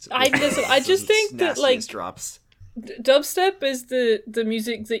podcast? I just think that like drops. Dubstep is the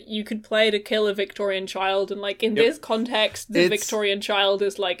music that you could play to kill a Victorian child, and like in this context, the Victorian child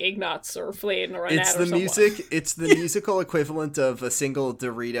is like Ignatz or Flayn or Annette or someone. It's the musical equivalent of a single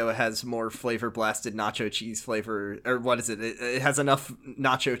Dorito has more flavor blasted nacho cheese flavor, or what is it? It has enough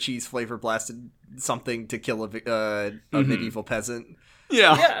nacho cheese flavor blasted something to kill a medieval peasant.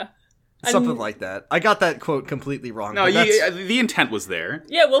 Yeah. Something like that. I got that quote completely wrong. No, the intent was there.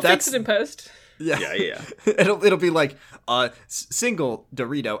 Yeah, we'll fix it in post. Yeah. It'll be like single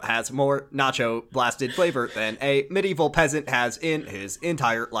Dorito has more nacho blasted flavor than a medieval peasant has in his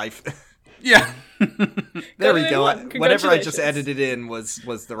entire life. Yeah. There we go. Whatever I just edited in was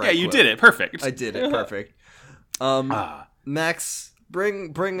the right. Yeah, you did it. Perfect. I did it perfect. Max,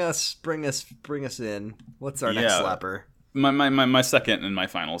 bring us in. What's our next slapper? My second and my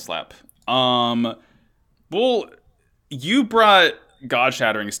final slap. Well, you brought God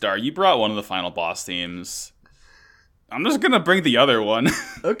Shattering Star. You brought one of the final boss themes. I'm just gonna bring the other one.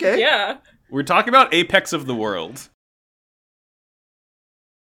 Okay. Yeah. We're talking about Apex of the World.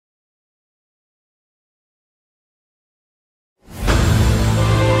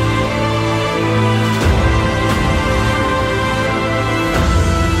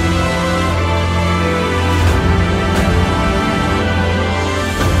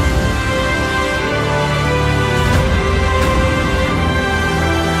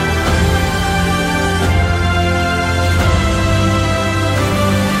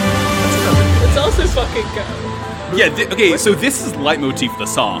 fucking go. Yeah, okay, so this is leitmotif of the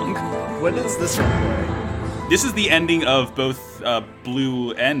song. When does this one play? This is the ending of both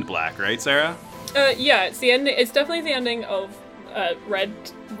Blue and Black, right, Sarah? Yeah, it's the ending. It's definitely the ending of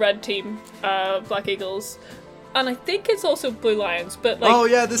Red Team, Black Eagles, and I think it's also Blue Lions. But like, oh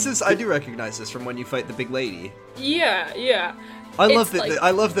yeah, this is. I do recognize this from when you fight the big lady. Yeah. I love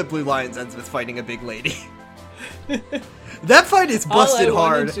that Blue Lions ends with fighting a big lady. That fight is busted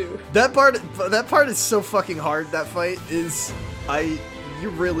hard. That part is so fucking hard. That fight is. I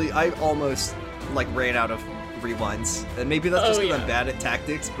almost like ran out of rewinds, and maybe that's just because I'm bad at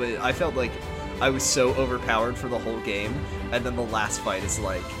tactics. But I felt like I was so overpowered for the whole game, and then the last fight is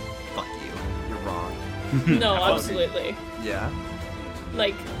like, fuck you, you're wrong. No, absolutely. Yeah.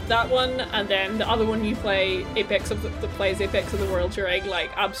 Like that one, and then the other one you play, Apex of the World during,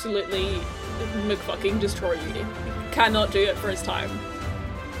 like absolutely McFucking destroy you. You cannot do it first time.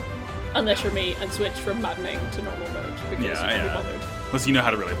 Unless you're me and switch from maddening to normal mode because you can't be bothered. Unless you know how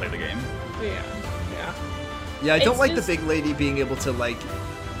to really play the game. Yeah, I don't like the big lady being able to like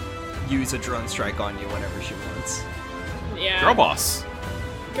use a drone strike on you whenever she wants. Yeah. Girl boss.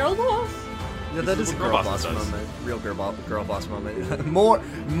 Yeah, that is a girl boss moment. Real girl boss moment.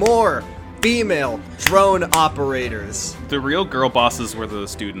 More female drone operators. The real girl bosses were the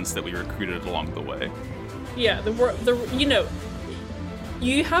students that we recruited along the way. Yeah,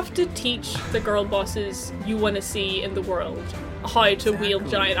 you have to teach the girl bosses you want to see in the world how to wield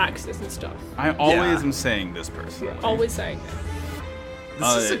giant axes and stuff. I always am saying this person. You're always saying that.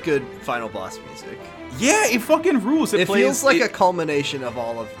 This is a good final boss music. Yeah, it fucking rules. It feels like a culmination of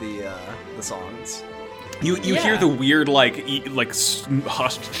all of the songs. You hear the weird like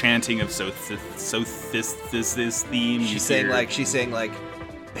hushed chanting of this theme. She's saying like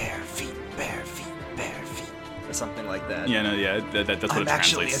bare feet, or something like that. Yeah, no, yeah, that's what it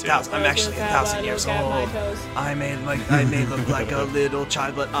translates to. I'm actually 1,000 years old. I may look like a little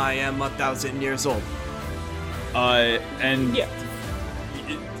child, but I am 1,000 years old. And yeah.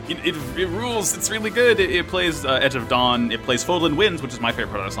 It rules. It's really good. It plays Edge of Dawn. It plays Fodlan Winds, which is my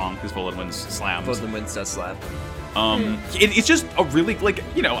favorite part of the song because Fodlan Winds slams. Fodlan Winds does slap. It's just a really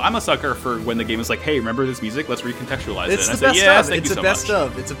I'm a sucker for when the game is like, hey, remember this music? Let's recontextualize it. It's the best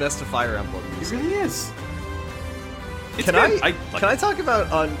of. It's a best of Fire Emblem music. It really is. Can I talk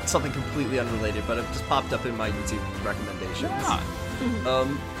about something completely unrelated, but it just popped up in my YouTube recommendations? Yeah.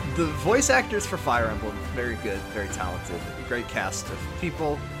 The voice actors for Fire Emblem, very good, very talented, great cast of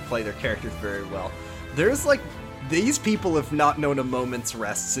people, play their characters very well. There's these people have not known a moment's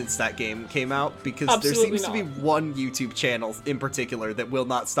rest since that game came out, because there seems to be one YouTube channel in particular that will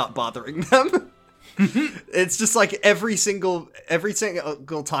not stop bothering them. It's just like every single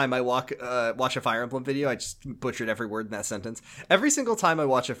time I watch a Fire Emblem video, I just butchered every word in that sentence. Every single time I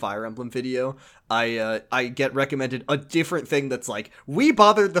watch a Fire Emblem video, I get recommended a different thing that's like, we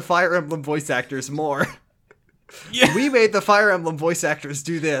bothered the Fire Emblem voice actors more. Yeah. We made the Fire Emblem voice actors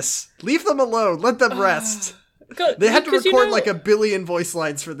do this. Leave them alone. Let them rest. They had to record like 1 billion voice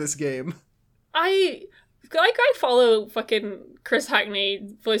lines for this game. I follow fucking Chris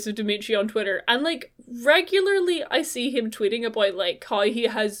Hackney, voice of Dimitri, on Twitter, and regularly I see him tweeting about how he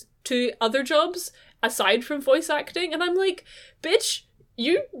has 2 other jobs aside from voice acting, and I'm like, bitch,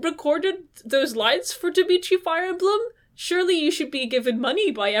 you recorded those lines for Dimitri Fire Emblem? Surely you should be given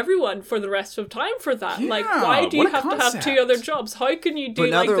money by everyone for the rest of time for that. Yeah, why do you have to have 2 other jobs? How can you do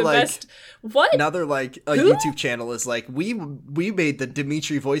the best? What? Now they're a YouTube channel is we made the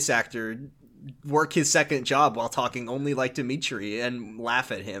Dimitri voice actor work his second job while talking only like Dimitri and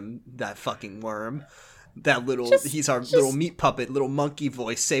laugh at him, that fucking worm. That he's our little meat puppet, little monkey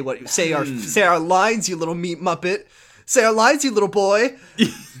voice. Say our lines, you little meat muppet. Say our lines, you little boy.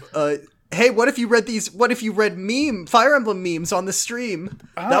 Hey, what if you read Fire Emblem memes on the stream?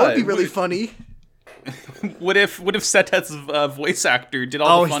 That would be really funny. What if Seteth's voice actor did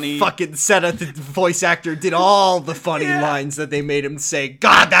all the funny... fucking Seteth, the voice actor, did all the funny lines that they made him say?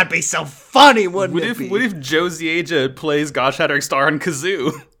 God, that'd be so funny, wouldn't it be? What if Joe Zieja plays God Shattering Star on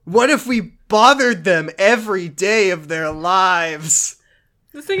Kazoo? What if we bothered them every day of their lives?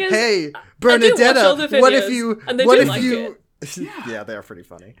 The thing is... Hey, Bernadetta, what if you... Yeah, they are pretty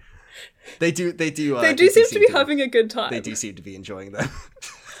funny. They do seem to be having a good time. They do seem to be enjoying them.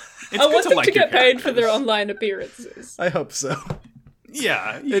 I want them to get paid for their online appearances. I hope so.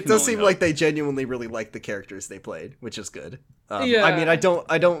 Yeah. It does seem like they genuinely really like the characters they played, which is good. Yeah. I mean, I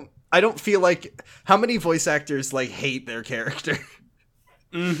don't feel like... How many voice actors, hate their character?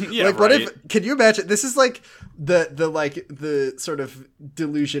 Yeah, like, what if? Can you imagine? This is like the sort of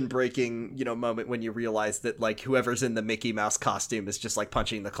delusion breaking, moment when you realize that like whoever's in the Mickey Mouse costume is just like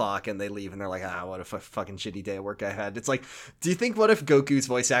punching the clock, and they leave, and they're like, what a fucking shitty day of work I had. It's like, do you think what if Goku's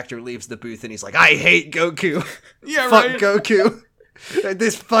voice actor leaves the booth and he's like, I hate Goku. Yeah, fuck right. Goku.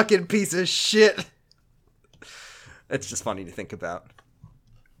 This fucking piece of shit. It's just funny to think about.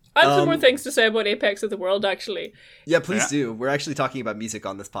 I have some more things to say about Apex of the World, actually. Yeah, please do. We're actually talking about music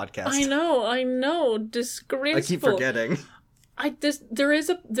on this podcast. I know. Disgraceful. I keep forgetting. There is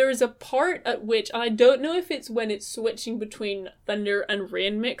a part at which, and I don't know if it's when it's switching between Thunder and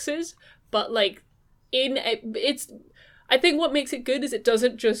Rain mixes, but like I think what makes it good is it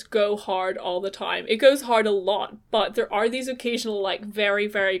doesn't just go hard all the time. It goes hard a lot, but there are these occasional, like, very,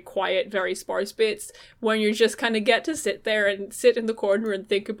 very quiet, very sparse bits when you just kind of get to sit there and sit in the corner and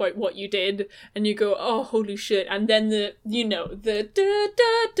think about what you did, and you go, oh, holy shit, and then the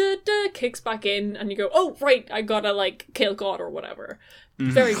da-da-da-da kicks back in, and you go, oh, right, I gotta, like, kill God or whatever.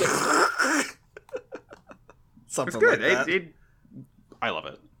 Very good stuff. Something it's good. like that. I love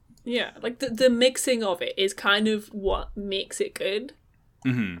it. Yeah, like the mixing of it is kind of what makes it good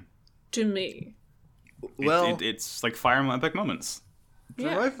to me. Well, it's like Fire Emblem epic moments.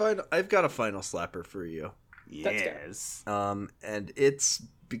 Yeah. I've got a final slapper for you. Yes. And it's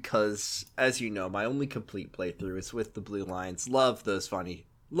because, as you know, my only complete playthrough is with the Blue Lions. Love those funny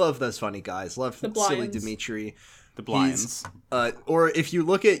guys. Love silly Dimitri. The Blinds. Or if you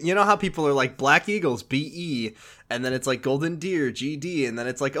look at, how people are like Black Eagles, BE, and then it's like Golden Deer, GD, and then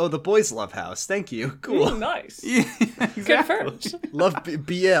it's like, oh, the Boys Love House. Thank you. Cool. Nice. Yeah, exactly. Confirmed. Love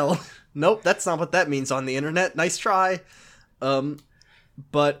BL. Nope, that's not what that means on the internet. Nice try.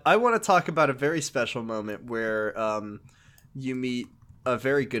 But I want to talk about a very special moment where you meet a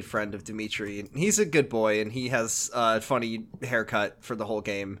very good friend of Dimitri. He's a good boy, and he has a funny haircut for the whole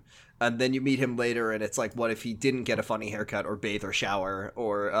game. And then you meet him later, and it's like, what if he didn't get a funny haircut, or bathe, or shower,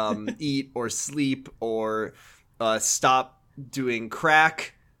 or eat, or sleep, or stop doing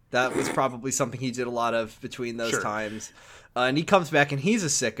crack? That was probably something he did a lot of between those times. And he comes back, and he's a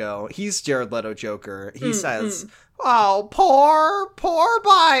sicko. He's Jared Leto Joker. He says, oh, poor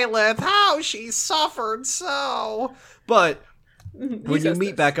Byleth, how she suffered so. But when you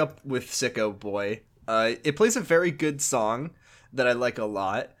meet back up with Sicko Boy, it plays a very good song that I like a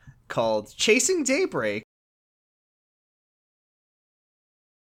lot, called Chasing Daybreak.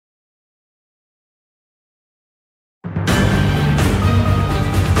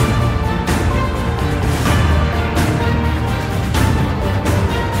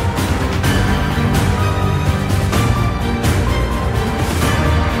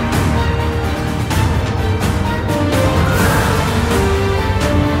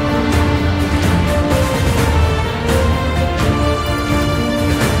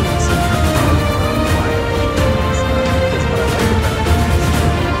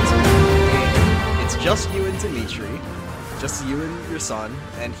 Son,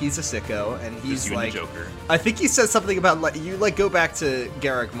 and he's a sicko, and he's like, Joker. I think he says something about like you like go back to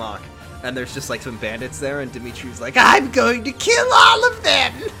Garreg Mach, and there's just like some bandits there, and Dimitri's like, I'm going to kill all of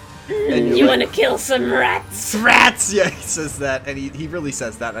them. And you want to kill some rats? Rats, yeah, he says that, and he really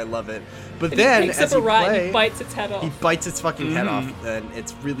says that, and I love it. But and then he picks as up you a rat play, and he bites its head off. He bites its fucking head off, and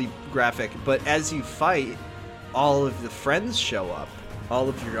it's really graphic. But as you fight, all of the friends show up. All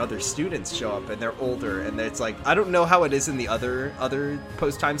of your other students show up, and they're older, and it's like, I don't know how it is in the other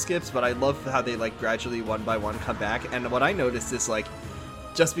post-time skips, but I love how they like gradually one by one come back. And what I noticed is like,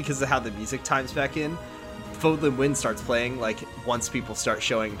 just because of how the music times back in, Fodlan Wind starts playing like once people start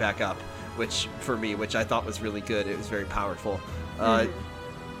showing back up, which I thought was really good. It was very powerful.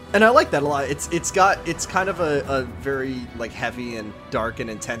 And I like that a lot. It's kind of a very like heavy and dark and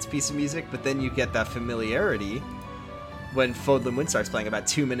intense piece of music, but then you get that familiarity when Fodlan Wind starts playing about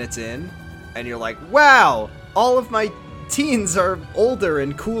 2 minutes in, and you're like, wow, all of my teens are older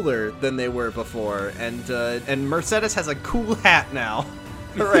and cooler than they were before, and Mercedes has a cool hat now.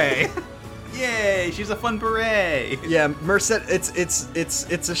 Hooray. Yay, she's a fun beret. Yeah, Mercedes,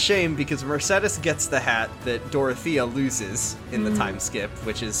 it's a shame because Mercedes gets the hat that Dorothea loses in the time skip,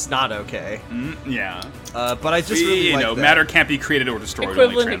 which is not okay. Yeah. But I just really like that. Matter can't be created or destroyed.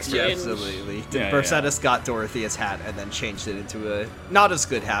 Equivalent only exchange. Absolutely. Yeah, Mercedes got Dorothea's hat and then changed it into a not as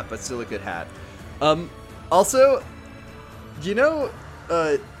good hat, but still a good hat. Also,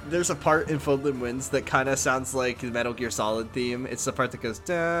 there's a part in Fodlan Winds that kind of sounds like the Metal Gear Solid theme. It's the part that goes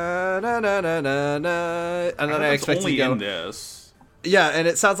da na na na na na, and then I expect only to go. In this. Yeah, and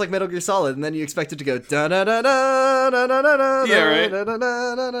it sounds like Metal Gear Solid, and then you expect it to go da da da da da da da da. Yeah,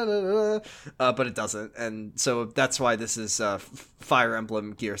 right. But it doesn't, and so that's why this is Fire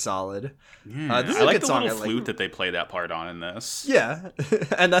Emblem Gear Solid. Yeah. This is I a like good the song. little flute that they play that part on in this. Yeah,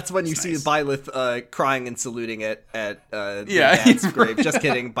 and that's when you see nice. Byleth crying and saluting it at the Yeah, dad's grave. Just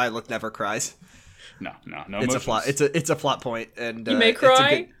kidding, Byleth never cries. No It's emotions. a plot. It's a plot point, and You may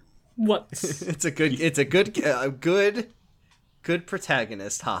cry. Once. It's a good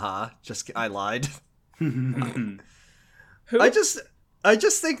protagonist. Haha. I lied. Who? I just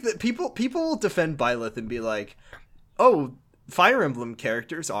think that people will defend Byleth and be like, "Oh, Fire Emblem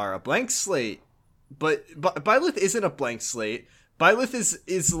characters are a blank slate," but Byleth isn't a blank slate. Byleth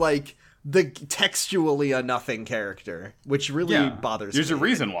is like the textually a nothing character, which really bothers me. There's a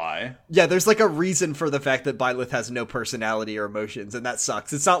reason why. Yeah, there's like a reason for the fact that Byleth has no personality or emotions, and that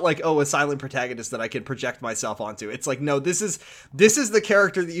sucks. It's not like, oh, a silent protagonist that I can project myself onto. It's like, no, this is the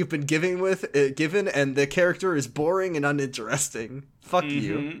character that you've been given, and the character is boring and uninteresting. Fuck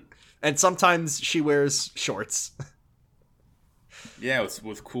you. And sometimes she wears shorts. Yeah,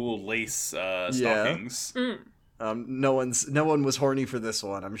 with cool lace stockings. No one was horny for this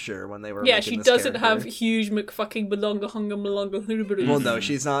one, I'm sure, when they were Yeah, making she this doesn't character. have huge McFucking belonga hunga malonga. Well, no,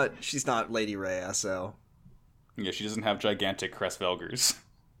 she's not Lady Rhea, so Yeah, she doesn't have gigantic Crestvelgers.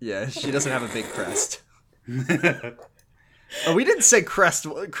 yeah, she doesn't have a big crest. Oh, we didn't say crest.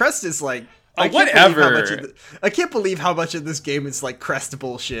 Crest is like whatever. I can't believe how much of this game is like crest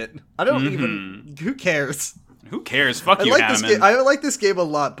bullshit. I don't even. Who cares? Who cares? Fuck you, I like this Hammond. game. I like this game a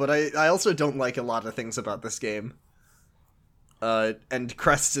lot, but I also don't like a lot of things about this game. And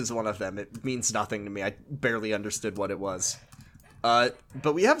crest is one of them. It means nothing to me. I barely understood what it was. But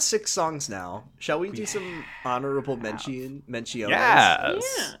we have 6 songs now. Shall we do some honorable mentions? Yes. Yeah.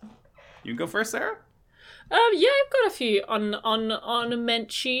 You can go first, Sarah? Yeah, I've got a few on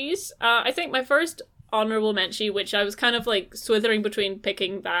menchies. I think my first honorable menchie, which I was kind of like swithering between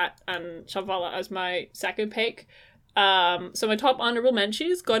picking that and Shavala as my second pick. So my top honorable menchie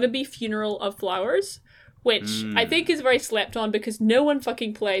is going to be Funeral of Flowers, which I think is very slept on because no one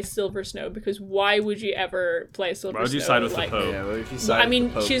fucking plays Silver Snow, because why would you ever play Silver Snow? Why would you side with like, the Pope? Yeah, what if you side I mean,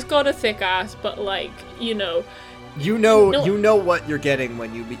 with the Pope? she's got a thick ass, but like, you know, You know what you're getting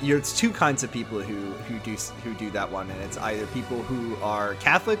when it's 2 kinds of people who do that one, and it's either people who are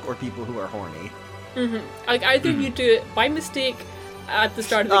Catholic or people who are horny. like either you do it by mistake at the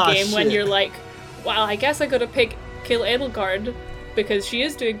start of the game when you're like, well, I guess I gotta kill Edelgard because she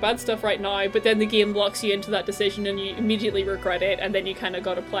is doing bad stuff right now, but then the game locks you into that decision and you immediately regret it, and then you kind of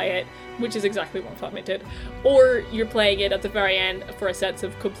gotta play it, which is exactly what Fatmate did. Or you're playing it at the very end for a sense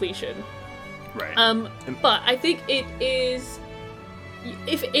of completion. Right. But I think it is,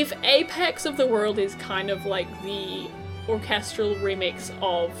 if Apex of the World is kind of like the orchestral remix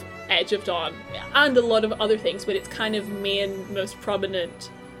of Edge of Dawn and a lot of other things, but its kind of main, most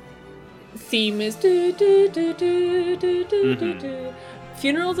prominent theme is do do do do do do do do.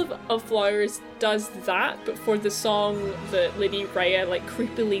 Funerals of Flowers does that, but for the song that Lady Rhea like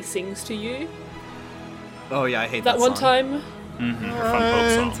creepily sings to you. Oh yeah, I hate That one song. time. Her fun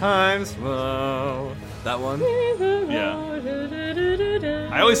Pope song. Times low. That one. Yeah.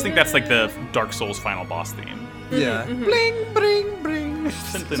 I always think that's like the Dark Souls final boss theme. Yeah. Bling, bling, bling.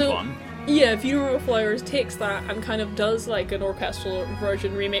 Something So- fun. Yeah, Funeral of Flowers takes that and kind of does like an orchestral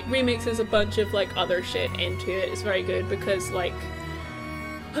version remixes a bunch of like other shit into it. It's very good because like,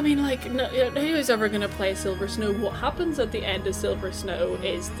 I mean, like, who's ever gonna play Silver Snow? What happens at the end of Silver Snow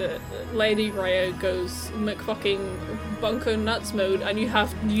is that Lady Rhea goes McFucking bunko nuts mode, and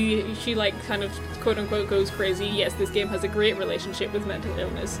she like kind of quote unquote goes crazy. Yes, this game has a great relationship with mental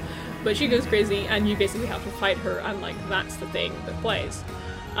illness, but she goes crazy, and you basically have to fight her, and like that's the thing that plays.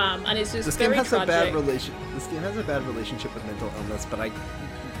 And it's just This game very has tragic. a bad relationship with mental illness, but I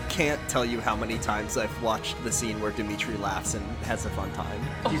can't tell you how many times I've watched the scene where Dimitri laughs and has a fun time.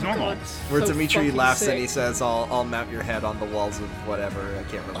 He's normal. God, it's Where so Dimitri fucking laughs sick. and he says, I'll mount your head on the walls of whatever. I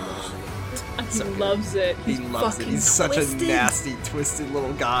can't remember the name. And he so good. loves it. He He's loves it. fucking He's such twisted. a nasty, twisted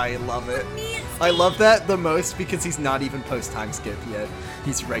little guy. I love it. I love that the most because he's not even post-time skip yet.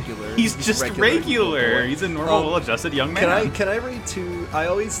 He's regular. He's just regular. He's a normal, well-adjusted young man. Can I read 2? I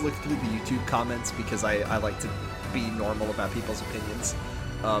always look through the YouTube comments because I like to be normal about people's opinions.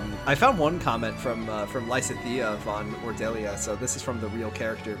 I found one comment from Lysathea von Ordelia, so this is from the real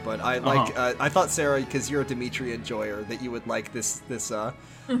character. But I like I thought, Sarah, because you're a Dimitri enjoyer, that you would like this. This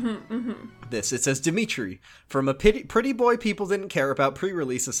it says, Dimitri, from a pretty boy people didn't care about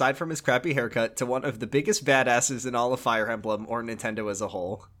pre-release aside from his crappy haircut to one of the biggest badasses in all of Fire Emblem or Nintendo as a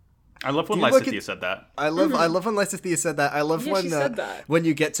whole. I love when Lysithea said that. I love when Lysithea said that. I love when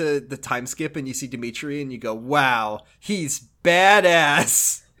you get to the time skip and you see Dimitri and you go, wow, he's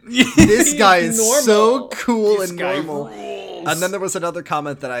badass. This guy is normal. So cool this and normal. Rules. And then there was another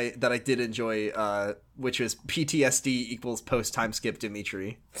comment that I did enjoy, which was PTSD equals post time skip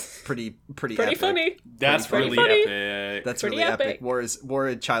Dimitri. Pretty epic. Funny. That's pretty really epic. That's pretty really epic. War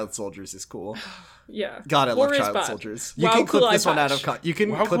and Child Soldiers is cool. Yeah. God, I love Child Soldiers. You can clip this one out of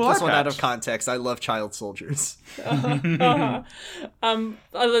out of context. I love Child Soldiers. The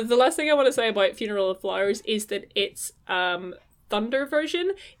last thing I want to say about Funeral of Flowers is that its Thunder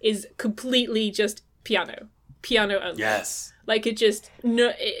version is completely just piano only. Yes. Like it just and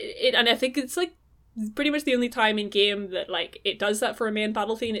I think it's like pretty much the only time in game that like it does that for a main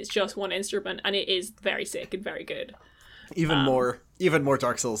battle theme. It's just one instrument and it is very sick and very good. Even more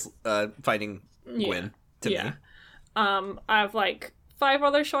Dark Souls fighting Gwyn to me. I have like 5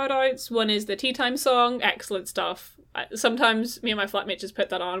 other shout outs. One is the tea time song, excellent stuff. Sometimes me and my flatmate just put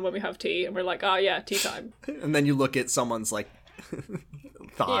that on when we have tea and we're like, oh yeah, tea time. And then you look at someone's like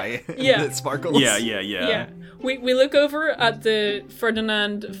thigh and it sparkles. Yeah. We look over at the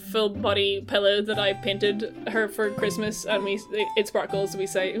Ferdinand full body pillow that I painted her for Christmas and it sparkles and we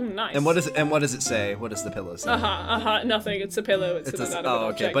say, ooh, nice. And what does it say? What does the pillow say? Nothing. It's a pillow. It's an inanimate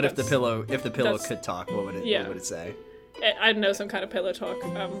object. But if the pillow could talk, what would it say? I don't know, some kind of pillow talk.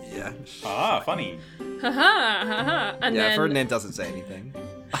 Funny. And then Ferdinand doesn't say anything.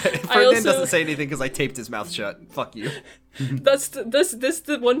 Ferdinand doesn't say anything because I taped his mouth shut. Fuck you. That's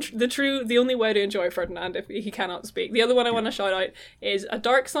the only way to enjoy Ferdinand if he cannot speak. The other one I want to shout out is A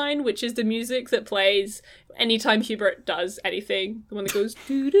Dark Sign, which is the music that plays anytime Hubert does anything. The one that goes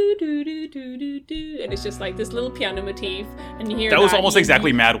do do do do do do do, and it's just like this little piano motif, and you hear that was almost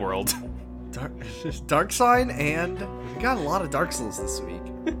exactly Mad World. Dark Sign, and we got a lot of Dark Souls this week.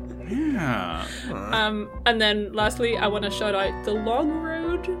 Yeah. And then lastly, I want to shout out The Long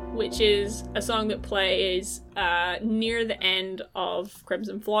Road, which is a song that plays near the end of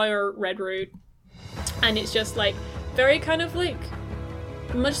Crimson Flower, Red Root, and it's just like very kind of like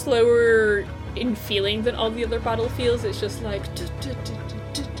much slower in feeling than all the other battle feels. It's just like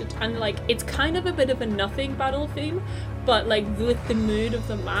and like it's kind of a bit of a nothing battle theme, but like with the mood of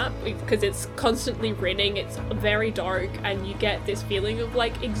the map, because it's constantly raining, it's very dark, and you get this feeling of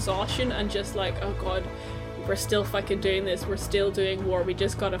like exhaustion and just like, oh god, we're still fucking doing this, we're still doing war, we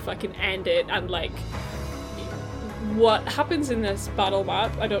just gotta fucking end it. And like what happens in this battle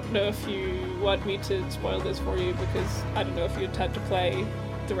map, I don't know if you want me to spoil this for you, because I don't know if you intend to play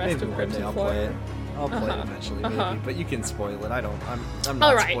the rest of Crimson Flower. I'll play it eventually, maybe, but you can spoil it. I'm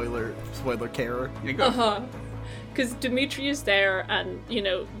not right. spoiler carer. You go. Because Dimitri is there, and you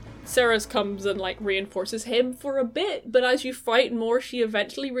know, Ceres comes and like reinforces him for a bit, but as you fight more, she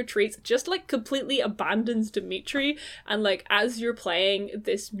eventually retreats, just like completely abandons Dimitri. And like as you're playing,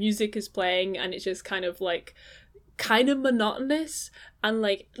 this music is playing, and it's just kind of monotonous, and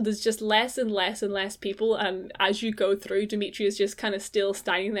like there's just less and less and less people, and as you go through, Dimitri is just kind of still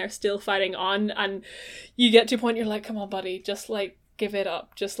standing there, still fighting on, and you get to a point you're like, come on buddy, just like give it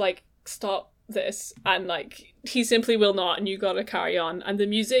up, just like stop this, and like he simply will not, and you gotta carry on. And the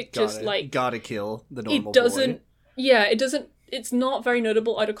music gotta kill the normal boy. It's not very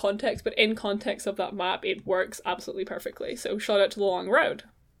notable out of context, but in context of that map it works absolutely perfectly. So shout out to The Long Road.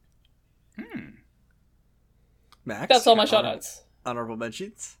 Max, that's all my shoutouts. Honorable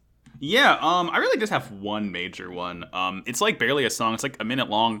mentions. Yeah, I really just have one major one. It's like barely a song. It's like a minute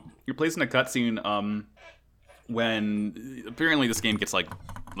long. You're placing a cutscene. When apparently this game gets like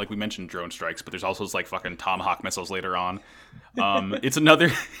we mentioned drone strikes, but there's also like fucking tomahawk missiles later on. It's another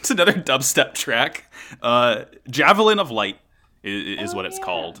dubstep track. Javelin of Light is what it's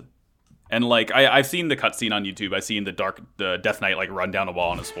called. And like I've seen the cutscene on YouTube. I've seen the Death Knight like run down a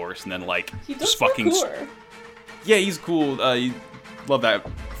wall on his horse, and then like just fucking. Yeah, he's cool. You love that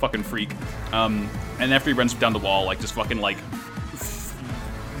fucking freak. And after he runs down the wall, like just fucking like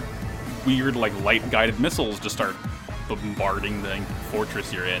weird like light guided missiles just start bombarding the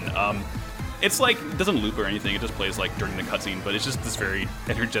fortress you're in. It's like it doesn't loop or anything. It just plays like during the cutscene, but it's just this very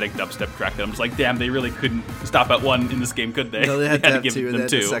energetic dubstep track that I'm just like, damn, they really couldn't stop at one in this game, could they? No, they had to give them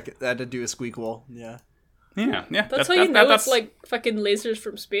two. They had to do a squeak wall. Yeah. Yeah. That's how you know it's like fucking lasers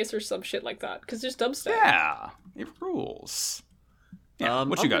from space or some shit like that, because there's dubstep. Yeah, it rules. Yeah,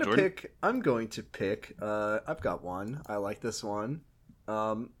 what you got, Jordan? I'm going to pick. I've got one. I like this one.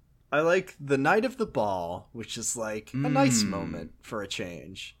 I like The Night of the Ball, which is like a nice moment for a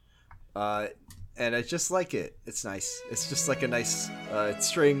change. And I just like it. It's nice. It's just like a nice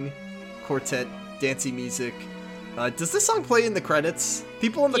string quartet, dancey music. Does this song play in the credits?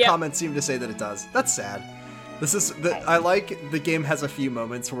 People in the comments seem to say that it does. That's sad. I like the game has a few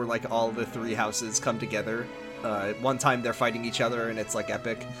moments where like all the three houses come together. One time they're fighting each other and it's like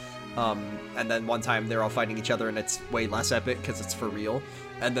epic. And then one time they're all fighting each other and it's way less epic because it's for real.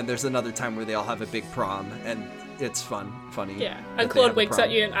 And then there's another time where they all have a big prom and it's funny. Yeah, and Claude winks at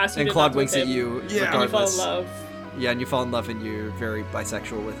you and asks you to Claude winks at you, regardless. And you fall in love. Yeah, and you fall in love and you're very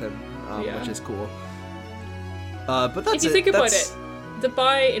bisexual with him, which is cool. But that's it. If you think about it, the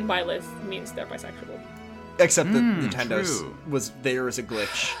bi in Byleth means they're bisexual. Except that Nintendo's was there as a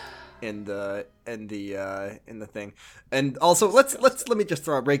glitch in the thing. And also let me just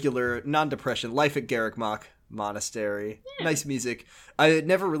throw a regular non-depression Life at Garreg Monastery. Yeah. Nice music. It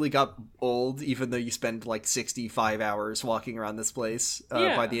never really got old, even though you spend like 65 hours walking around this place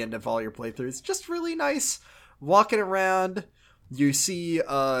by the end of all your playthroughs. Just really nice. Walking around, you see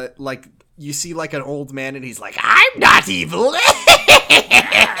like an old man and he's like, I'm not evil.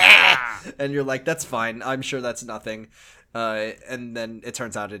 And you're like, that's fine. I'm sure that's nothing. And then it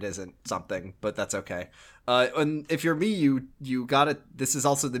turns out it isn't something, but that's okay. And if you're me, you got it. This is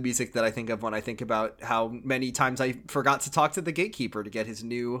also the music that I think of when I think about how many times I forgot to talk to the gatekeeper to get his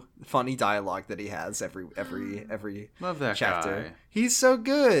new funny dialogue that he has every Love that chapter. Guy. He's so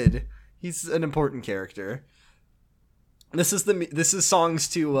good. He's an important character. This is songs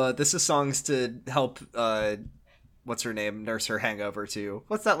to help what's her name nurse her hangover to.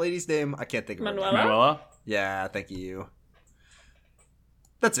 What's that lady's name? I can't think of Manuela? her name. Manuela? Yeah, thank you.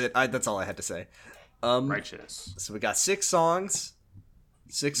 That's it. That's all I had to say. Righteous. So we got 6 songs,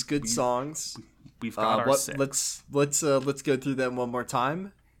 6 good songs. We've got our 6. Let's go through them one more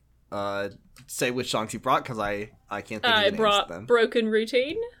time. Say which songs you brought because I can't think of the names brought of them. Broken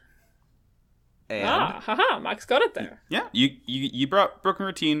Routine. And haha, Max got it there. Yeah, you brought Broken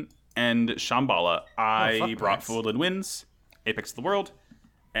Routine and Shambhala. I brought Max. Folded Winds, Apex of the World,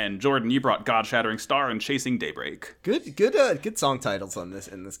 and Jordan, you brought God Shattering Star and Chasing Daybreak. Good song titles in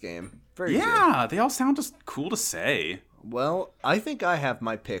this game. Very good. Yeah, they all sound just cool to say. Well, I think I have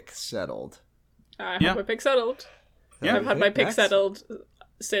my pick settled. I have my pick settled. Yeah. I've had my pick Max? settled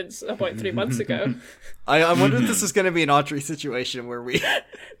since about 3 months ago. I wonder if this is going to be an Audrey situation where we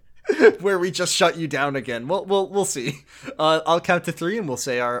where we just shut you down again. We'll see. I'll count to 3 and we'll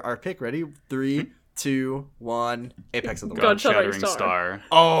say our pick. Ready? 3, 2, 1. Apex of the World. God Shattering Star.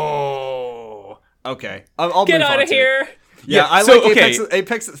 Oh, okay. I'll Get move on out of to here. It. Yeah, I so, like okay.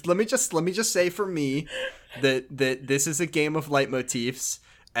 Apex. Let me just say for me that this is a game of leitmotifs.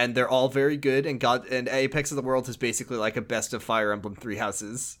 And they're all very good, and Apex of the World is basically like a best of Fire Emblem Three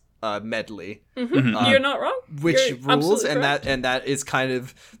Houses medley. Mm-hmm. You're not wrong. Which You're rules, and correct. that is kind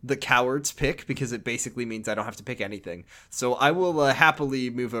of the coward's pick because it basically means I don't have to pick anything. So I will happily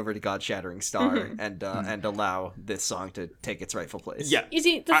move over to God Shattering Star and allow this song to take its rightful place. Yeah. You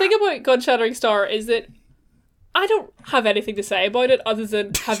see, the thing about God Shattering Star is that I don't have anything to say about it other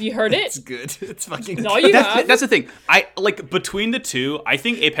than, have you heard it? It's good. It's fucking No, good. you have. That's the thing. I like between the two. I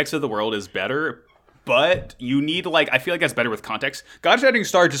think Apex of the World is better, but you need I feel like that's better with context. God Shattering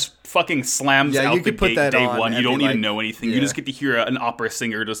Star just fucking slams Yeah, out you the could put gate that day on one. You and don't be need to like- know anything. yeah. You just get to hear an opera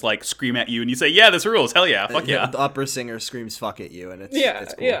singer just scream at you, and you say, "Yeah, this rules. Hell yeah, fuck yeah." The opera singer screams "fuck" at you, and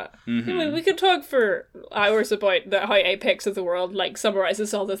it's cool. Yeah. I mean, we could talk for hours about how Apex of the World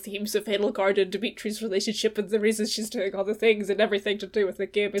summarizes all the themes of Edelgard and Dimitri's relationship and the reasons she's doing all the things and everything to do with the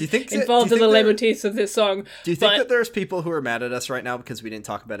game is involved in the leitmotifs of this song. Do you think that there's people who are mad at us right now because we didn't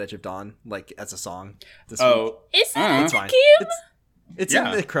talk about Edge of Dawn as a song this week? Is it It's fine. game? It's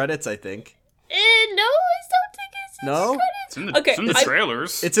Yeah. in the credits, I think. No, I don't think it's in No? the It's in credits. the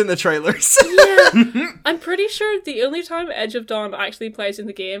trailers. It's in the trailers. Yeah, I'm pretty sure the only time Edge of Dawn actually plays in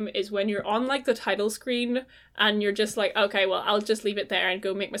the game is when you're on the title screen and you're just like, okay, well, I'll just leave it there and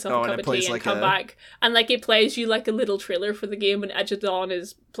go make myself a cup of tea and come back. And it plays you a little trailer for the game when Edge of Dawn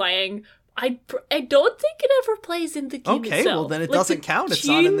is playing. I don't think it ever plays in the game Okay, itself. well then it doesn't count. It's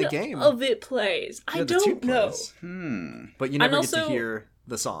not in the game. Of it plays. I Yeah, the tune don't know. plays. But you never And get to also- hear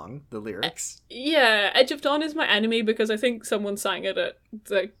the song, the lyrics. Yeah, Edge of Dawn is my enemy because I think someone sang it at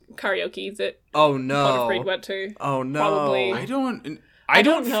the karaoke that Oh Connor Freed no! went to. Oh no! Probably. I don't know. I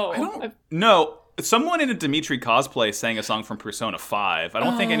don't know. Someone in a Dimitri cosplay sang a song from Persona 5. I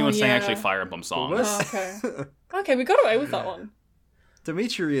don't think anyone sang actually Fire Emblem songs. What? Oh, okay. Okay, we got away with that one.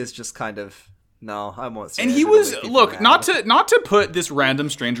 Dimitri is just kind of no. I won't say. And it. he It'll was make people look mad. not to put this random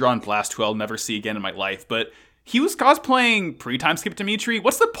stranger on blast who I'll never see again in my life, but he was cosplaying pre-time skip Dimitri.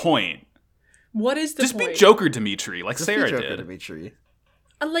 What's the point? What is the Just point? be Joker Dimitri, like Just Sarah be Joker did. Dimitri.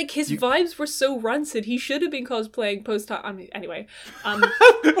 And like his vibes were so rancid, he should have been cosplaying post-time. I mean, anyway,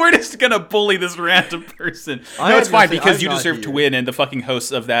 we're just gonna bully this random person. No, it's fine because you deserve to win, and the fucking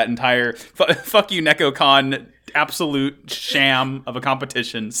hosts of that entire fuck you NekoCon absolute sham of a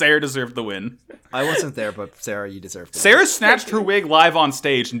competition. Sarah deserved the win. I wasn't there, but Sarah, you deserved the win. Sarah snatched her wig live on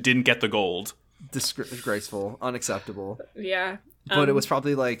stage and didn't get the gold. Disgraceful, unacceptable. Yeah, but it was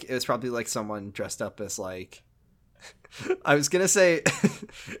probably like someone dressed up as like. I was gonna say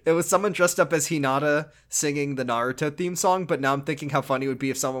it was someone dressed up as Hinata singing the Naruto theme song, but now I'm thinking how funny it would be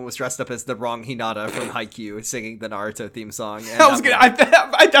if someone was dressed up as the wrong Hinata from Haikyuu singing the Naruto theme song. And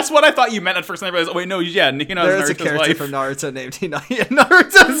that's what I thought you meant at first. And I realized, oh wait, no, yeah, there's a character wife. from Naruto named Hinata,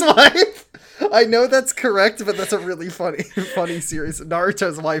 Naruto's wife. I know that's correct, but that's a really funny series.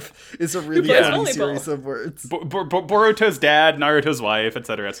 Naruto's wife is a really funny series of words. Boruto's dad, Naruto's wife,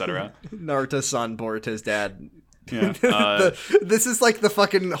 etc., etc. Naruto's son, Boruto's dad. Yeah. This is like the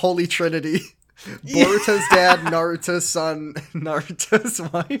fucking holy trinity. Boruto's dad, Naruto's son, Naruto's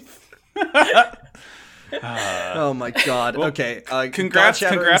wife. Oh my god. Well, okay. Congrats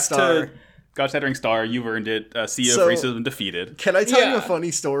to God-Shattering Star. You've earned it. CEO of Racism defeated. Can I tell you a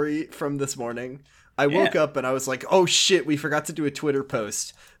funny story from this morning? I woke up and I was like, oh shit, we forgot to do a Twitter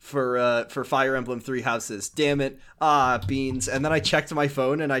post for Fire Emblem Three Houses. Damn it. Beans. And then I checked my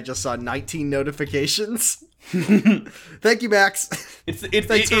phone and I just saw 19 notifications. Thank you, Max. It's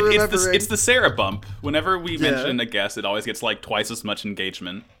the Sarah bump. Whenever we mention a guest, it always gets like twice as much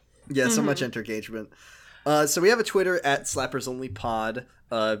engagement. Yeah, so much engagement. So we have a Twitter at SlappersOnlyPod.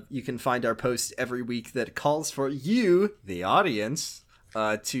 You can find our post every week that calls for you, the audience,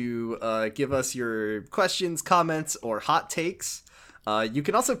 to give us your questions, comments, or hot takes. You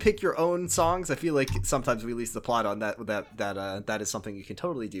can also pick your own songs. I feel like sometimes we lose the plot on that. That is something you can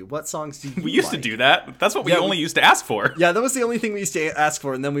totally do. What songs do you We used to do that. That's what we only used to ask for. Yeah, that was the only thing we used to ask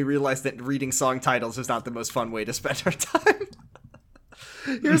for, and then we realized that reading song titles was not the most fun way to spend our time.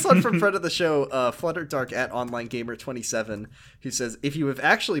 Here's one from friend of the show, Flutterdark at OnlineGamer27, who says, if you have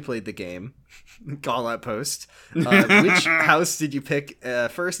actually played the game, call out post, which house did you pick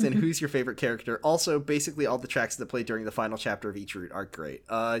first, and who's your favorite character? Also, basically all the tracks that play during the final chapter of each route are great.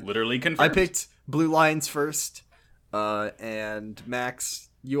 Literally confirmed. I picked Blue Lions first, and Max,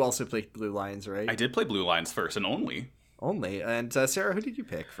 you also played Blue Lions, right? I did play Blue Lions first and only. And Sarah, who did you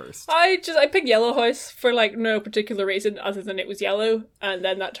pick first? I picked Yellow House for like no particular reason other than it was yellow, and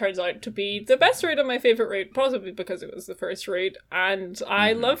then that turns out to be the best route on my favorite route, possibly because it was the first route. And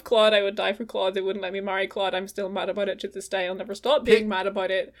I love Claude. I would die for Claude. They wouldn't let me marry Claude. I'm still mad about it to this day. I'll never stop being mad about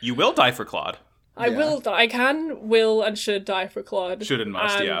it. You will die for Claude. I will and should die for Claude. Should and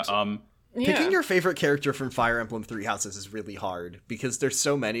must. Picking your favorite character from Fire Emblem Three Houses is really hard because there's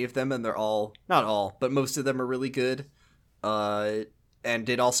so many of them, and they're all, not all, but most of them are really good. And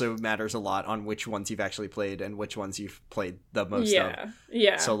it also matters a lot on which ones you've actually played and which ones you've played the most of.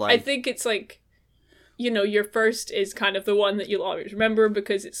 Yeah. So like, I think it's like, your first is kind of the one that you'll always remember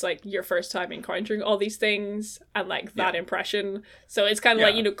because it's like your first time encountering all these things and like that impression. So it's kind of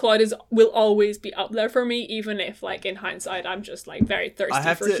like, Claude will always be up there for me, even if like in hindsight I'm just like very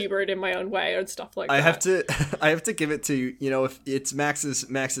thirsty for Hubert in my own way and stuff like that. I have to give it to, if it's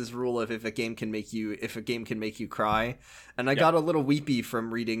Max's rule of if a game can make you cry. And I got a little weepy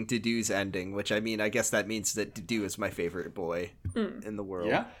from reading Dedeu's ending, which I guess that means that Dedeu is my favorite boy in the world.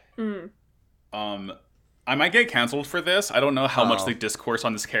 Yeah. I might get canceled for this. I don't know how much the discourse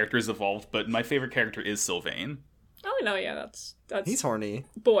on this character has evolved, but my favorite character is Sylvain. Oh no, yeah, that's he's horny.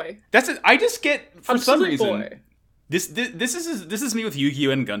 Boy. That's it. I just get for some reason. Boy. This is me with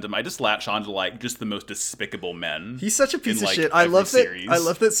Yu-Gi-Oh and Gundam. I just latch on to like just the most despicable men. He's such a piece of shit. I love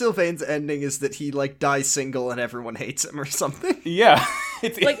that Sylvain's ending is that he like dies single and everyone hates him or something. Yeah.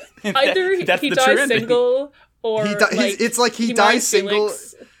 It's like either he dies single or he dies single.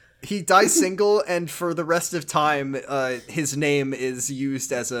 He dies single, and for the rest of time, his name is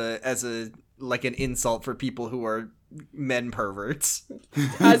used as a like an insult for people who are men perverts.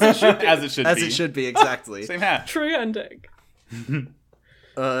 As it should be. As it should be, exactly. Same hat. True ending.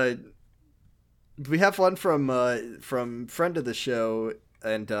 We have one from friend of the show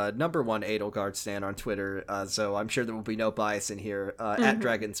and number one Edelgard stan on Twitter. So I'm sure there will be no bias in here. At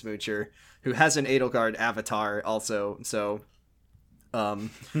Dragon Smoocher, who has an Edelgard avatar also. So.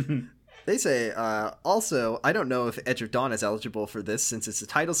 They say, also, I don't know if Edge of Dawn is eligible for this since it's a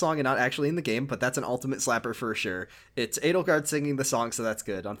title song and not actually in the game, but that's an ultimate slapper for sure. It's Edelgard singing the song, so that's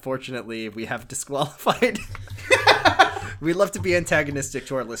good. Unfortunately, we have disqualified. We love to be antagonistic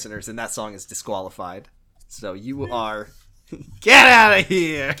to our listeners, and that song is disqualified. So you are... Get out of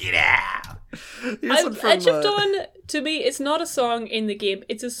here! Get out! Edge of Dawn, to me, it's not a song in the game.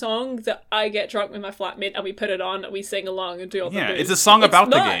 It's a song that I get drunk with my flatmate and we put it on and we sing along and do all the moves. It's a song about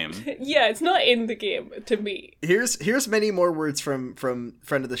the game. Yeah, it's not in the game, to me. Here's many more words from friend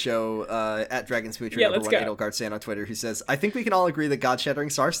of the show, at Dragon Smoocher, number 1, Edelgard Sand on Twitter, who says, I think we can all agree that God Shattering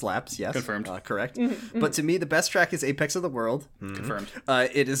Star slaps. Yes. Confirmed. Correct. But to me, the best track is Apex of the World. Confirmed.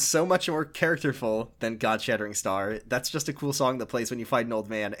 It is so much more characterful than God Shattering Star. That's just a cool song that plays when you fight an old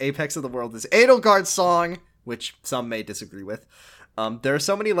man. Apex of the World is Edelgard's song, which some may disagree with. There are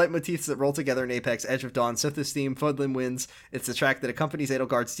so many leitmotifs that roll together in Apex, Edge of Dawn, Sith's theme, Fodlan Winds. It's the track that accompanies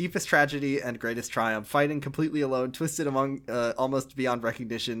Edelgard's deepest tragedy and greatest triumph, fighting completely alone, twisted among almost beyond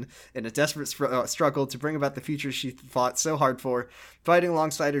recognition, in a desperate struggle to bring about the future she fought so hard for, fighting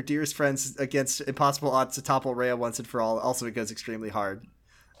alongside her dearest friends against impossible odds to topple Rhea once and for all. Also, it goes extremely hard.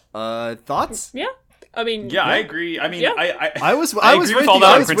 Thoughts? Yeah. I mean, yeah, I agree. I mean, I was with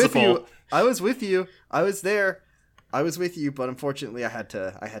you. I was with you. I was there. I was with you, but unfortunately, I had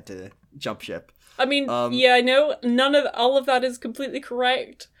to jump ship. I mean, yeah, I know all of that is completely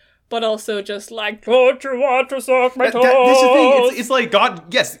correct, but also just like, don't you want to suck my toes? This is the thing. It's like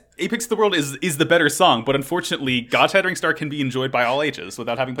God. Yes, Apex of the World is the better song, but unfortunately, God Shattering Star can be enjoyed by all ages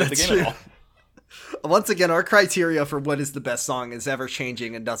without having played the game at all. Once again, our criteria for what is the best song is ever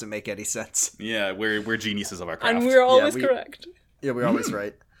changing and doesn't make any sense. Yeah, we're geniuses of our craft. And we're always correct. Yeah, we're always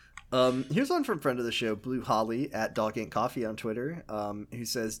right. Here's one from friend of the show, Blue Holly, at Dog Ain't Coffee on Twitter, who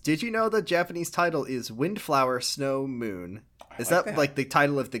says, did you know the Japanese title is Windflower Snow Moon? Is that like the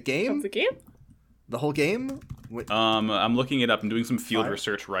title of the game? Of the game? The whole game? I'm looking it up. I'm doing some field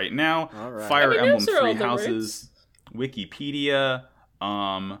research right now. All right. Fire Emblem Three Houses, Wikipedia.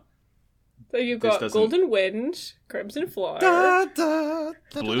 So you've got Golden Wind, Crimson Flower,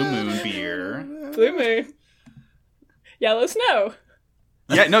 Blue Moon Beer, Blue Moon, Yellow Snow.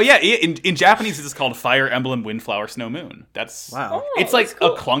 Yeah, in Japanese it's called Fire Emblem Windflower Snow Moon. That's wow. It's like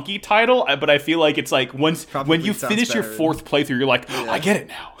cool. a clunky title, but I feel like it's like when you finish your fourth playthrough, you're like, I get it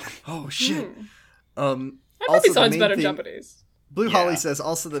now. Oh shit. That probably sounds better in Japanese. Blue Holly says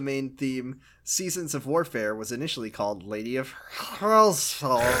also the main theme, Seasons of Warfare, was initially called Lady of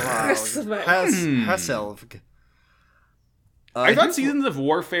Herselv. I thought Seasons of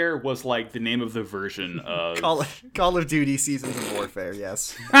Warfare was like the name of the version of Call of Duty Seasons of Warfare.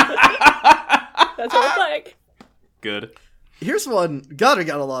 Yes, that's what it's like. Good. Here's one. God, I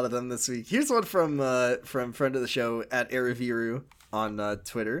got a lot of them this week. Here's one from friend of the show at Eriviru on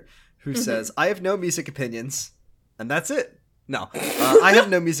Twitter, who says, "I have no music opinions, and that's it." No, I have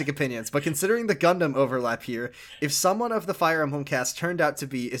no music opinions, but considering the Gundam overlap here, if someone of the Fire Emblem cast turned out to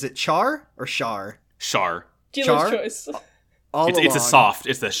be, is it Char or Shar? Shar. Dealer's choice. It's a soft.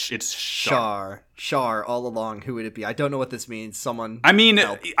 It's Shar. Shar all along. Who would it be? I don't know what this means. Someone. I mean,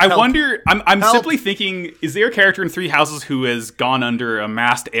 help. Wonder. I'm simply thinking: is there a character in Three Houses who has gone under a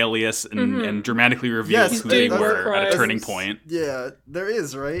masked alias and dramatically revealed who they were at a turning point? Yeah, there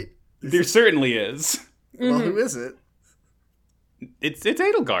is, right? There certainly is. Well, who is it? It's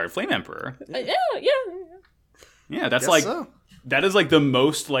Edelgard, Flame Emperor. Yeah. That's like that is like the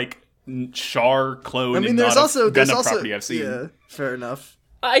most like Char clone. I mean, there's also property I've seen. Yeah, fair enough.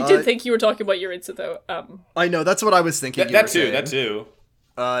 I did think you were talking about Yuritsa though. I know that's what I was thinking. That too.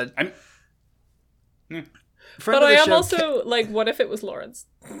 But I am also like, what if it was Lawrence?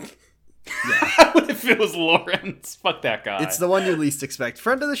 Yeah. What if it was Lawrence? Fuck that guy. It's the one you least expect.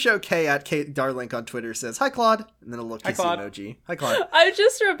 Friend of the show, Kay at Kate Darlink on Twitter says, "Hi Claude," and then a little kissy emoji. Hi Claude. I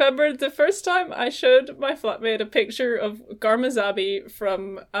just remembered the first time I showed my flatmate a picture of Garmazabi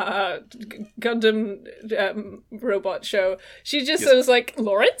from Gundam Robot Show. She just was like,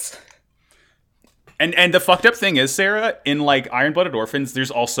 "Lawrence?" And the fucked up thing is, Sarah, in like Iron Blooded Orphans, there's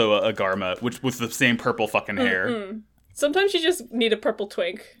also a Garma, which with the same purple fucking hair. Sometimes you just need a purple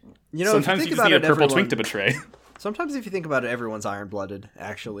twink. You know, sometimes you just need a purple twink to betray. Sometimes if you think about it, everyone's iron-blooded,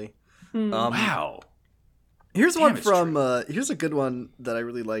 actually. Wow. Here's one from here's a good one that I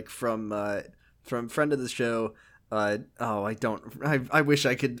really like from friend of the show. I wish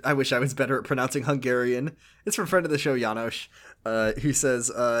I was better at pronouncing Hungarian. It's from friend of the show, Janos, who says,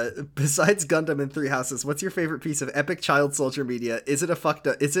 besides Gundam and Three Houses, what's your favorite piece of epic child soldier media? Is it fucked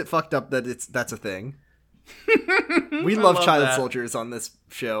up that that's a thing? We love child soldiers on this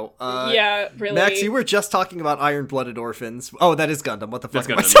show. Yeah, really. Max, you were just talking about Iron-Blooded Orphans. Oh, that is Gundam. What the fuck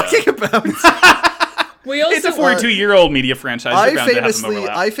am I Gundam, talking about? It's a 42-year-old media franchise.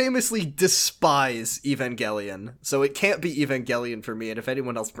 I famously despise Evangelion, so it can't be Evangelion for me. And if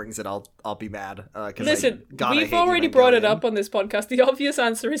anyone else brings it, I'll be mad. Listen, we've already brought it up on this podcast. The obvious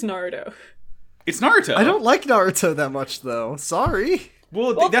answer is Naruto. It's Naruto. I don't like Naruto that much, though. Sorry.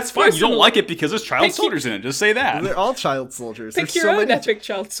 Well, that's fine. You don't like it because there's child soldiers in it. Just say that. They're all child soldiers. Pick your own epic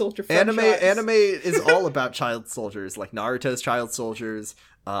child soldier franchise. Anime is all about child soldiers. Like Naruto's child soldiers.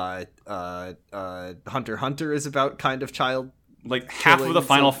 Hunter x Hunter is about kind of child. Like half of the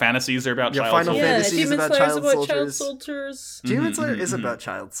Final Fantasies are about child Final soldiers. Fantasy is about child soldiers. Demon Slayer is about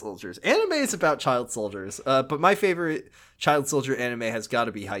child soldiers. Anime is about child soldiers. But my favorite child soldier anime has got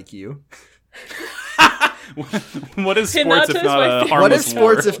to be Haikyuu. What is sports if not a harmless war? What is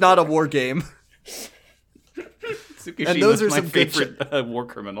sports if not a war game? And those are my favorite war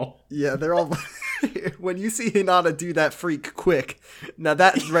criminal. Yeah, they're all... When you see Hinata do that freak quick, now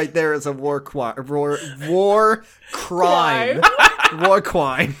that right there is a war crime. A war crime.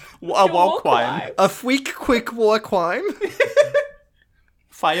 A freak quick war crime.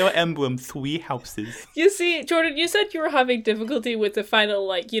 Fire Emblem 3 houses. You see, Jordan, you said you were having difficulty with the final,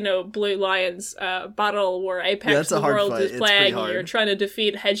 Blue Lions battle where Apex the World is playing and you're trying to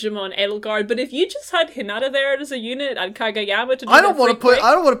defeat Hegemon Edelgard, but if you just had Hinata there as a unit and Kageyama to do I don't want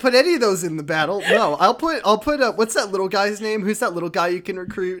to put any of those in the battle. No, I'll put what's that little guy's name? Who's that little guy you can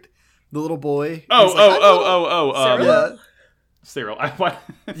recruit? The little boy. Cyril. I brought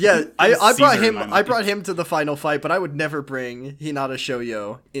him to the final fight, but I would never bring Hinata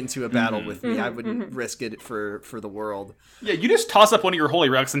Shoyo into a battle with me. I wouldn't risk it for the world. Yeah, you just toss up one of your holy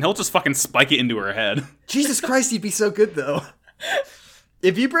relics and he'll just fucking spike it into her head. Jesus Christ, he'd be so good though.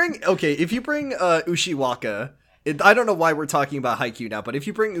 If you bring Ushiwaka, I don't know why we're talking about Haikyuu now, but if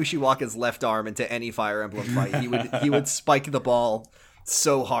you bring Ushiwaka's left arm into any Fire Emblem fight, he would spike the ball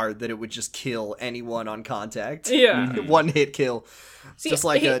so hard that it would just kill anyone on contact. Yeah. One hit kill. See, just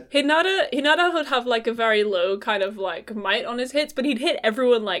like Hinata would have a very low kind of might on his hits, but he'd hit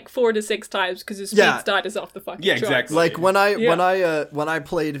everyone 4 to 6 times because his speed stat is off the fucking charts. Exactly. Like when I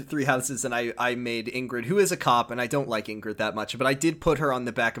played Three Houses and I made Ingrid, who is a cop, and I don't like Ingrid that much, but I did put her on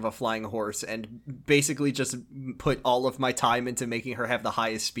the back of a flying horse and basically just put all of my time into making her have the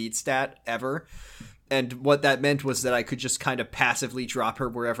highest speed stat ever. And what that meant was that I could just kind of passively drop her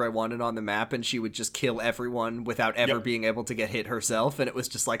wherever I wanted on the map, and she would just kill everyone without ever being able to get hit herself. And it was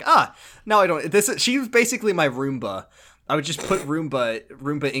just now I don't. She was basically my Roomba. I would just put Roomba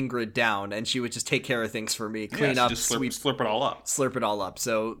Ingrid down, and she would just take care of things for me, clean up, just slurp it all up. Slurp it all up.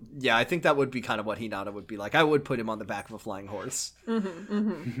 So yeah, I think that would be kind of what Hinata would be like. I would put him on the back of a flying horse.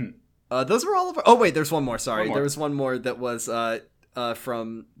 Those were all of our... Oh wait, there's one more. Sorry, there was one more that was.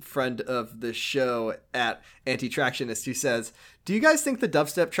 From friend of the show at Anti-Tractionist, who says, do you guys think the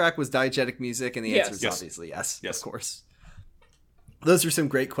dubstep track was diegetic music? And the answer is obviously yes, of course. Those are some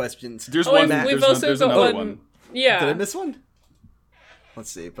great questions. There's one. There's another one. Yeah. Did I miss one?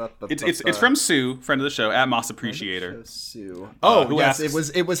 Let's see. It's from Sue, friend of the show, at Moss Appreciator. Sue. Oh, yes.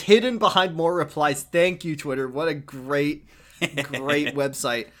 It was hidden behind more replies. Thank you, Twitter. What a great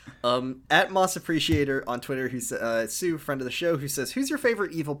website. At Moss Appreciator on Twitter, who's Sue, friend of the show, who says, who's your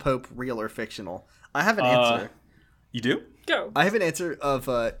favorite evil pope, real or fictional? I have an answer. You do? Go. I have an answer of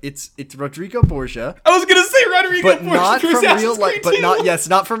it's Rodrigo Borgia. I was gonna say Rodrigo Borgia, not from real life.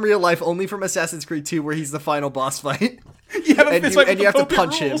 Not from real life. Only from Assassin's Creed 2, where he's the final boss fight. You have a fist fight, and you have to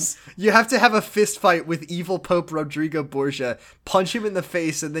punch him. You have to have a fist fight with evil Pope Rodrigo Borgia, punch him in the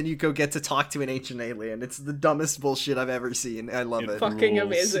face, and then you go get to talk to an ancient alien. It's the dumbest bullshit I've ever seen. I love it. Fucking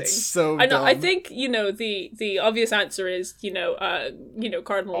amazing. It's so dumb. I know. I think the obvious answer is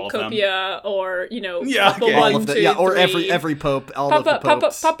Cardinal Copia or Papa 1, 2, 3. Or every pope. Of the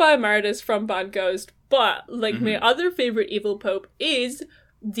popes. Papa Emeritus from Bad Ghost. But my other favorite evil pope is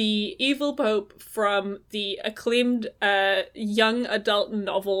the evil pope from the acclaimed young adult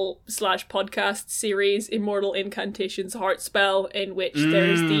novel / podcast series Immortal Incantations Heartspell, in which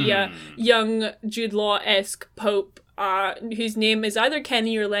there's the young Jude Law-esque pope whose name is either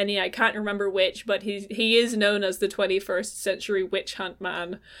Kenny or Lenny, I can't remember which, but he is known as the 21st century witch hunt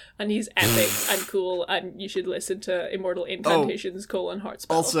man, and he's epic and cool, and you should listen to Immortal Incantations : Heartspell.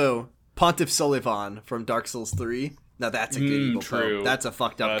 Also, Pontiff Sullivan from Dark Souls 3. Now that's a good evil pope. That's a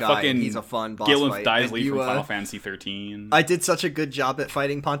fucked up guy. He's a fun boss Gillenth fight. Daisley from Final Fantasy 13. I did such a good job at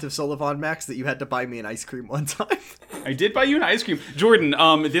fighting Pontiff Sullivan, Max, that you had to buy me an ice cream one time. I did buy you an ice cream. Jordan,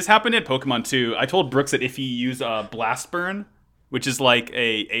 this happened at Pokemon 2. I told Brooks that if he used Blast Burn, which is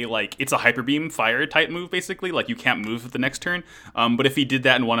it's a Hyper Beam fire type move, basically. Like, you can't move the next turn. But if he did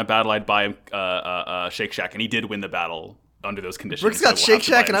that and won a battle, I'd buy Shake Shack. And he did win the battle under those conditions. Brooks got Shake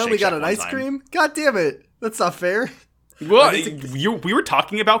Shack and I only got an ice cream? God damn it. That's not fair. Well, we were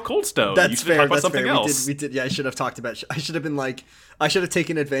talking about Cold Stone. That's you should fair. talk about that's something fair. else. We did. Yeah, I should have talked about. I should have been like. I should have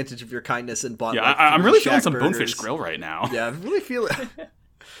taken advantage of your kindness and bought. Yeah, like, I'm really feeling some burgers. Bonefish Grill right now. Yeah, I really feel it.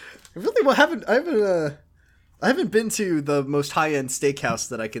 I haven't I haven't been to the most high-end steakhouse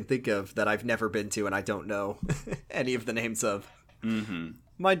that I can think of that I've never been to and I don't know any of the names of. Mm-hmm.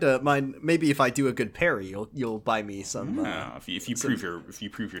 Mind. Maybe if I do a good parry, you'll buy me some. Yeah, if you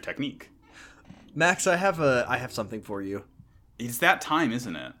prove your technique. Max, I have something for you. It's that time,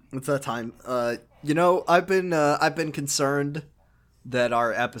 isn't it? It's that time. I've been concerned that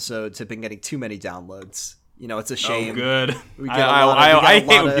our episodes have been getting too many downloads. It's a shame. Oh, good. I hate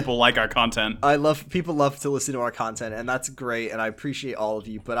when people like our content. People love to listen to our content, and that's great, and I appreciate all of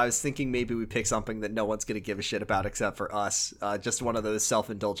you. But I was thinking maybe we pick something that no one's going to give a shit about except for us. Just one of those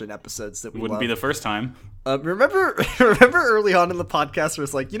self-indulgent episodes that we wouldn't love. Be the first time. Remember early on in the podcast where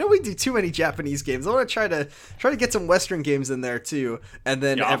it's like, we do too many Japanese games. I want to try to get some Western games in there too. And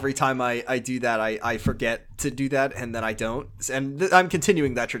then every time I do that, I forget to do that, and then I don't. And I'm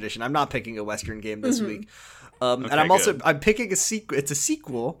continuing that tradition. I'm not picking a Western game this week. And I'm picking a sequel. It's a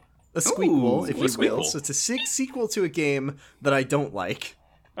sequel, if you will. So it's a sequel to a game that I don't like.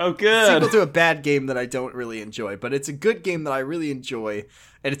 Oh, good. Sequel to a bad game that I don't really enjoy, but it's a good game that I really enjoy,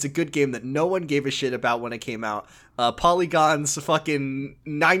 and it's a good game that no one gave a shit about when it came out. Polygon's fucking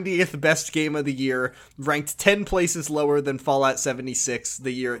 90th best game of the year, ranked 10 places lower than Fallout 76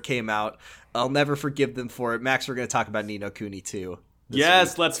 the year it came out. I'll never forgive them for it. Max, we're going to talk about Ni no Kuni 2.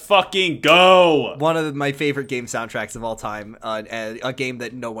 Yes, let's fucking go! One of my favorite game soundtracks of all time, and a game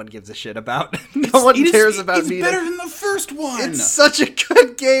that no one gives a shit about. No one cares about. It's better than the first one! It's such a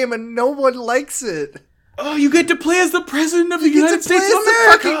good game, and no one likes it. Oh, you get to play as the president of the United States of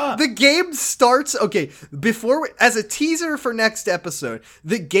America! The game starts... Okay, as a teaser for next episode,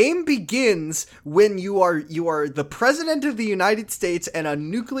 the game begins when you are the president of the United States and a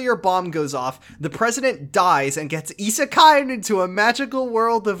nuclear bomb goes off. The president dies and gets isekai'd into a magical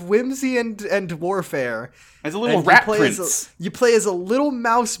world of whimsy and warfare. As a little rat prince. You play as a little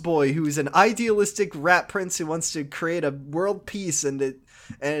mouse boy who's an idealistic rat prince who wants to create a world peace, and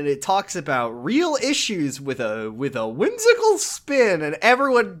it talks about real issues with a whimsical spin, and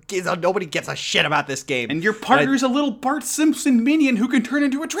nobody gives a shit about this game. And your partner's a little Bart Simpson minion who can turn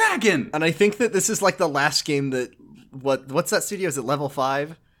into a dragon. And I think that this is like the last game that what's that studio? Is it Level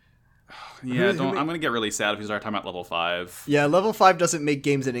 5? Yeah, I'm gonna get really sad if we start talking about Level 5. Yeah, Level 5 doesn't make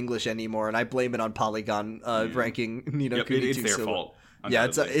games in English anymore, and I blame it on Polygon ranking Ni no Kuni 2. It's their fault. Yeah,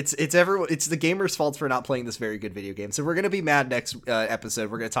 it's the gamers' fault for not playing this very good video game. So we're gonna be mad next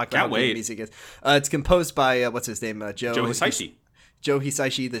episode. We're gonna talk about how good the music is. It's composed by what's his name, Joe Hisaishi. Joe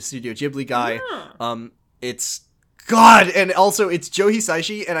Hisaishi, the Studio Ghibli guy. Yeah. It's God, and also it's Joe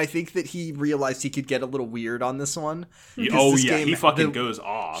Hisaishi, and I think that he realized he could get a little weird on this one. He fucking goes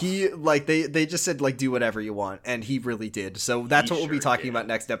off. They just said like do whatever you want, and he really did. So that's what we'll be talking about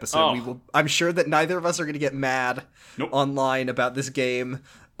next episode. I'm sure that neither of us are going to get mad online about this game,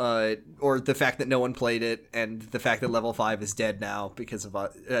 or the fact that no one played it, and the fact that Level 5 is dead now because of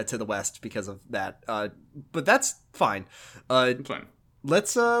to the West because of that. But that's fine. Fine.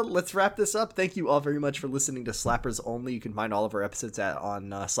 Let's wrap this up. Thank you all very much for listening to Slappers Only. You can find all of our episodes on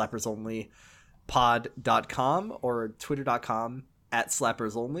slappersonlypod.com or twitter.com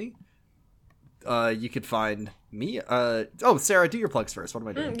 @slappersonly. You could find me. Sarah, do your plugs first. What am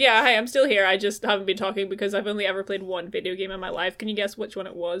I doing? Yeah, hi, I'm still here. I just haven't been talking because I've only ever played one video game in my life. Can you guess which one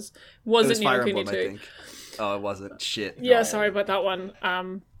it was? Was it Fire Emblem, I think. Oh, it wasn't. Shit. Yeah, sorry about that one.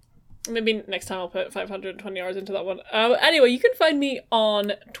 Maybe next time I'll put 520 hours into that one. Anyway, you can find me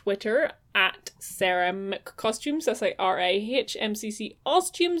on Twitter @SarahMcCostumes. That's like RAHMCC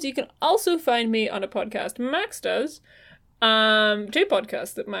Costumes. You can also find me on a podcast Max does. Two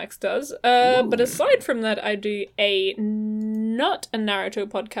podcasts that Max does. But aside from that, I do not a Naruto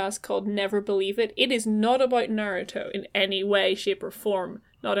podcast called Never Believe It. It is not about Naruto in any way, shape, or form.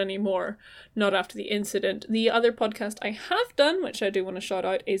 Not anymore. Not after the incident. The other podcast I have done, which I do want to shout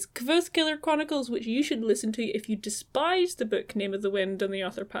out, is Kvothe Killer Chronicles, which you should listen to if you despise the book Name of the Wind and the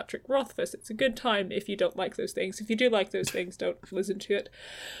author Patrick Rothfuss. It's a good time if you don't like those things. If you do like those things, don't listen to it.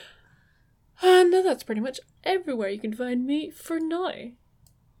 And that's pretty much everywhere you can find me for now.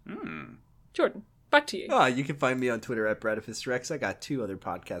 Jordan, back to you. You can find me on Twitter @BradifusRex. I got two other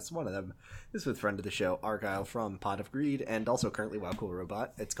podcasts. One of them is with friend of the show, Argyle from Pot of Greed, and also currently Wow Cool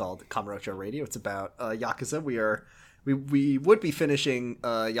Robot. It's called Kamurocho Radio. It's about Yakuza. We would be finishing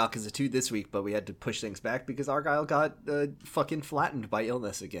Yakuza 2 this week, but we had to push things back because Argyle got fucking flattened by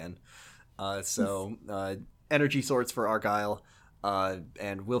illness again. So energy swords for Argyle.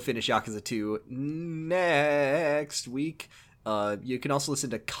 And we'll finish Yakuza 2 next week. You can also listen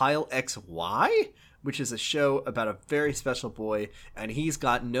to Kyle XY, which is a show about a very special boy, and he's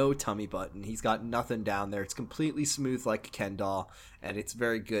got no tummy button. He's got nothing down there. It's completely smooth like a Ken doll, and it's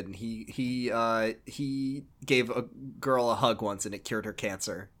very good. And he gave a girl a hug once, and it cured her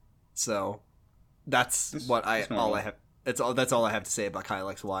cancer. So that's all I have. That's all I have to say about Kyle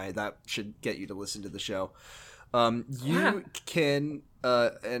XY. That should get you to listen to the show. You can,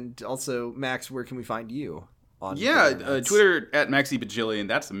 and also Max, where can we find you? Twitter at MaxyBajillion.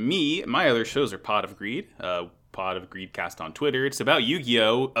 That's me. My other shows are Pod of Greed. Pod of Greedcast on Twitter. It's about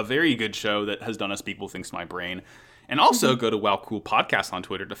Yu-Gi-Oh! A very good show that has done Unspeakable Things to My Brain. And also go to Wow Cool Podcast on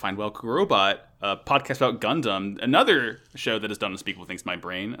Twitter to find Wow Cool Robot, a podcast about Gundam, another show that has done Unspeakable Things to My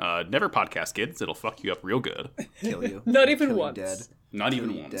Brain. Never podcast, kids. It'll fuck you up real good. Kill you. Not even Kill once. You dead. Not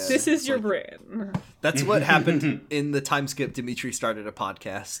even once. Dead. This is your brain. That's what happened in the time skip. Dimitri started a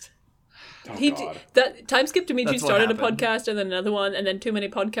podcast. That time skip Dimitri started a happened. podcast and then another one and then too many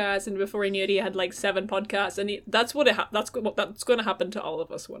podcasts, and before he knew it he had like 7 podcasts, and that's going to happen to all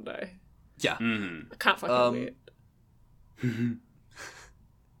of us one day. Yeah. I can't fucking wait.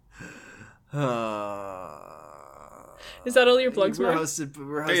 Is that all your plugs, We're Mark? hosted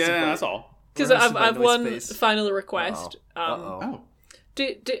Yeah, that's all. Because I've one final request. Am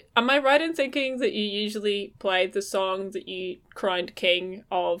I right in thinking that you usually play the song that you crowned king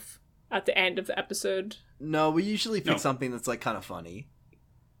of at the end of the episode? No, we usually pick something that's like kind of funny.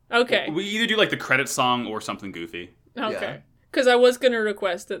 Okay. We either do like the credit song or something goofy. Okay. Because I was going to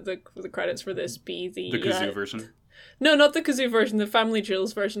request that the credits for this be the kazoo version. No, not the kazoo version, the Family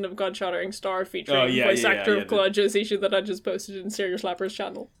Jewels version of God Shattering Star featuring voice actor of Claude Josisha that I just posted in Stereo Slapper's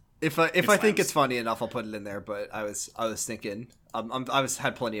channel. If I think it's funny enough, I'll put it in there. But I was thinking,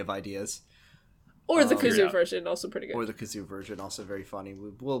 had plenty of ideas. Or the kazoo version, also pretty good. Or the kazoo version, also very funny.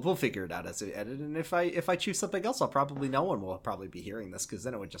 We'll figure it out as we edit. And if I choose something else, no one will probably be hearing this, because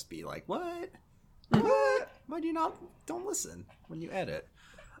then it would just be like, what? Why do you don't listen when you edit?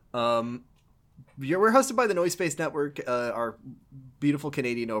 We're hosted by the Noise Space Network. Our beautiful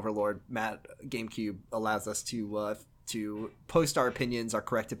Canadian overlord Matt GameCube allows us to post our opinions, our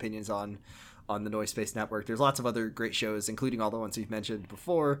correct opinions on the Noise Space Network. There's lots of other great shows, including all the ones we've mentioned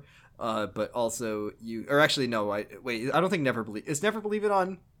before. But also I don't think Never Believe It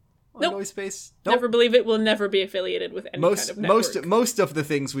on nope. Noise Space. Nope. Never Believe It will never be affiliated with any kind of network. Most of the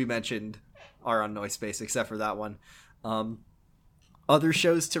things we mentioned are on Noise Space, except for that one. Other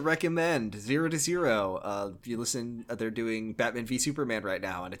shows to recommend: 0 to 0. If you listen, they're doing Batman v Superman right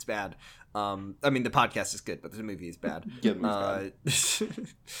now, and it's bad. I mean, the podcast is good, but the movie is bad. Yeah, the movie's bad.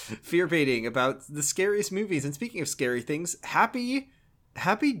 Fear baiting about the scariest movies. And speaking of scary things, happy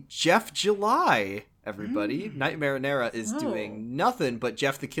Jeff July, everybody. Nightmare Nera is doing nothing but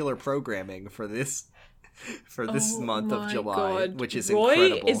Jeff the Killer programming for this month of July, which is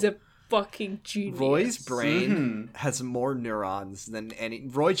incredible. Roy is a fucking genius. Roy's brain has more neurons than any.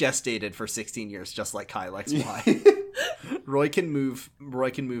 Roy gestated for 16 years, just like Kyle XY. Roy can move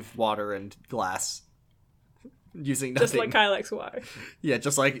water and glass using nothing. Just like Kyle XY. Yeah,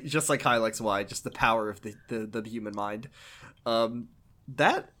 just like Kyle XY. Just the power of the human mind.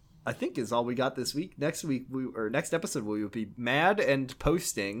 That I think is all we got this week. Next episode we will be mad and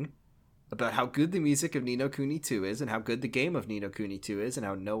posting about how good the music of Ni no Kuni 2 is, and how good the game of Ni no Kuni 2 is, and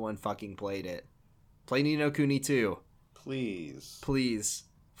how no one fucking played it. Play Ni no Kuni 2. Please,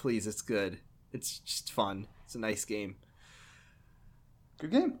 it's good. It's just fun. It's a nice game.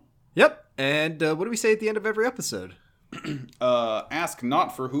 Good game. Yep. And what do we say at the end of every episode? Ask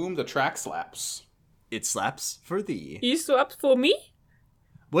not for whom the track slaps. It slaps for thee. You slaps for me?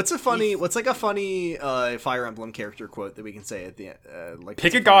 What's a funny Fire Emblem character quote that we can say at the end?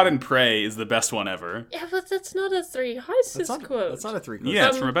 Pick a god and pray is the best one ever. Yeah, but that's not a Three Houses quote. That's not a 3 quote. Yeah,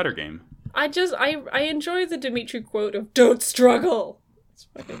 it's from a better game. I enjoy the Dimitri quote of "Don't struggle." It's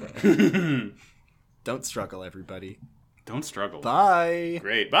my favorite. Don't struggle, everybody. Don't struggle. Bye.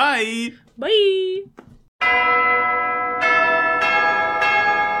 Great. Bye. Bye.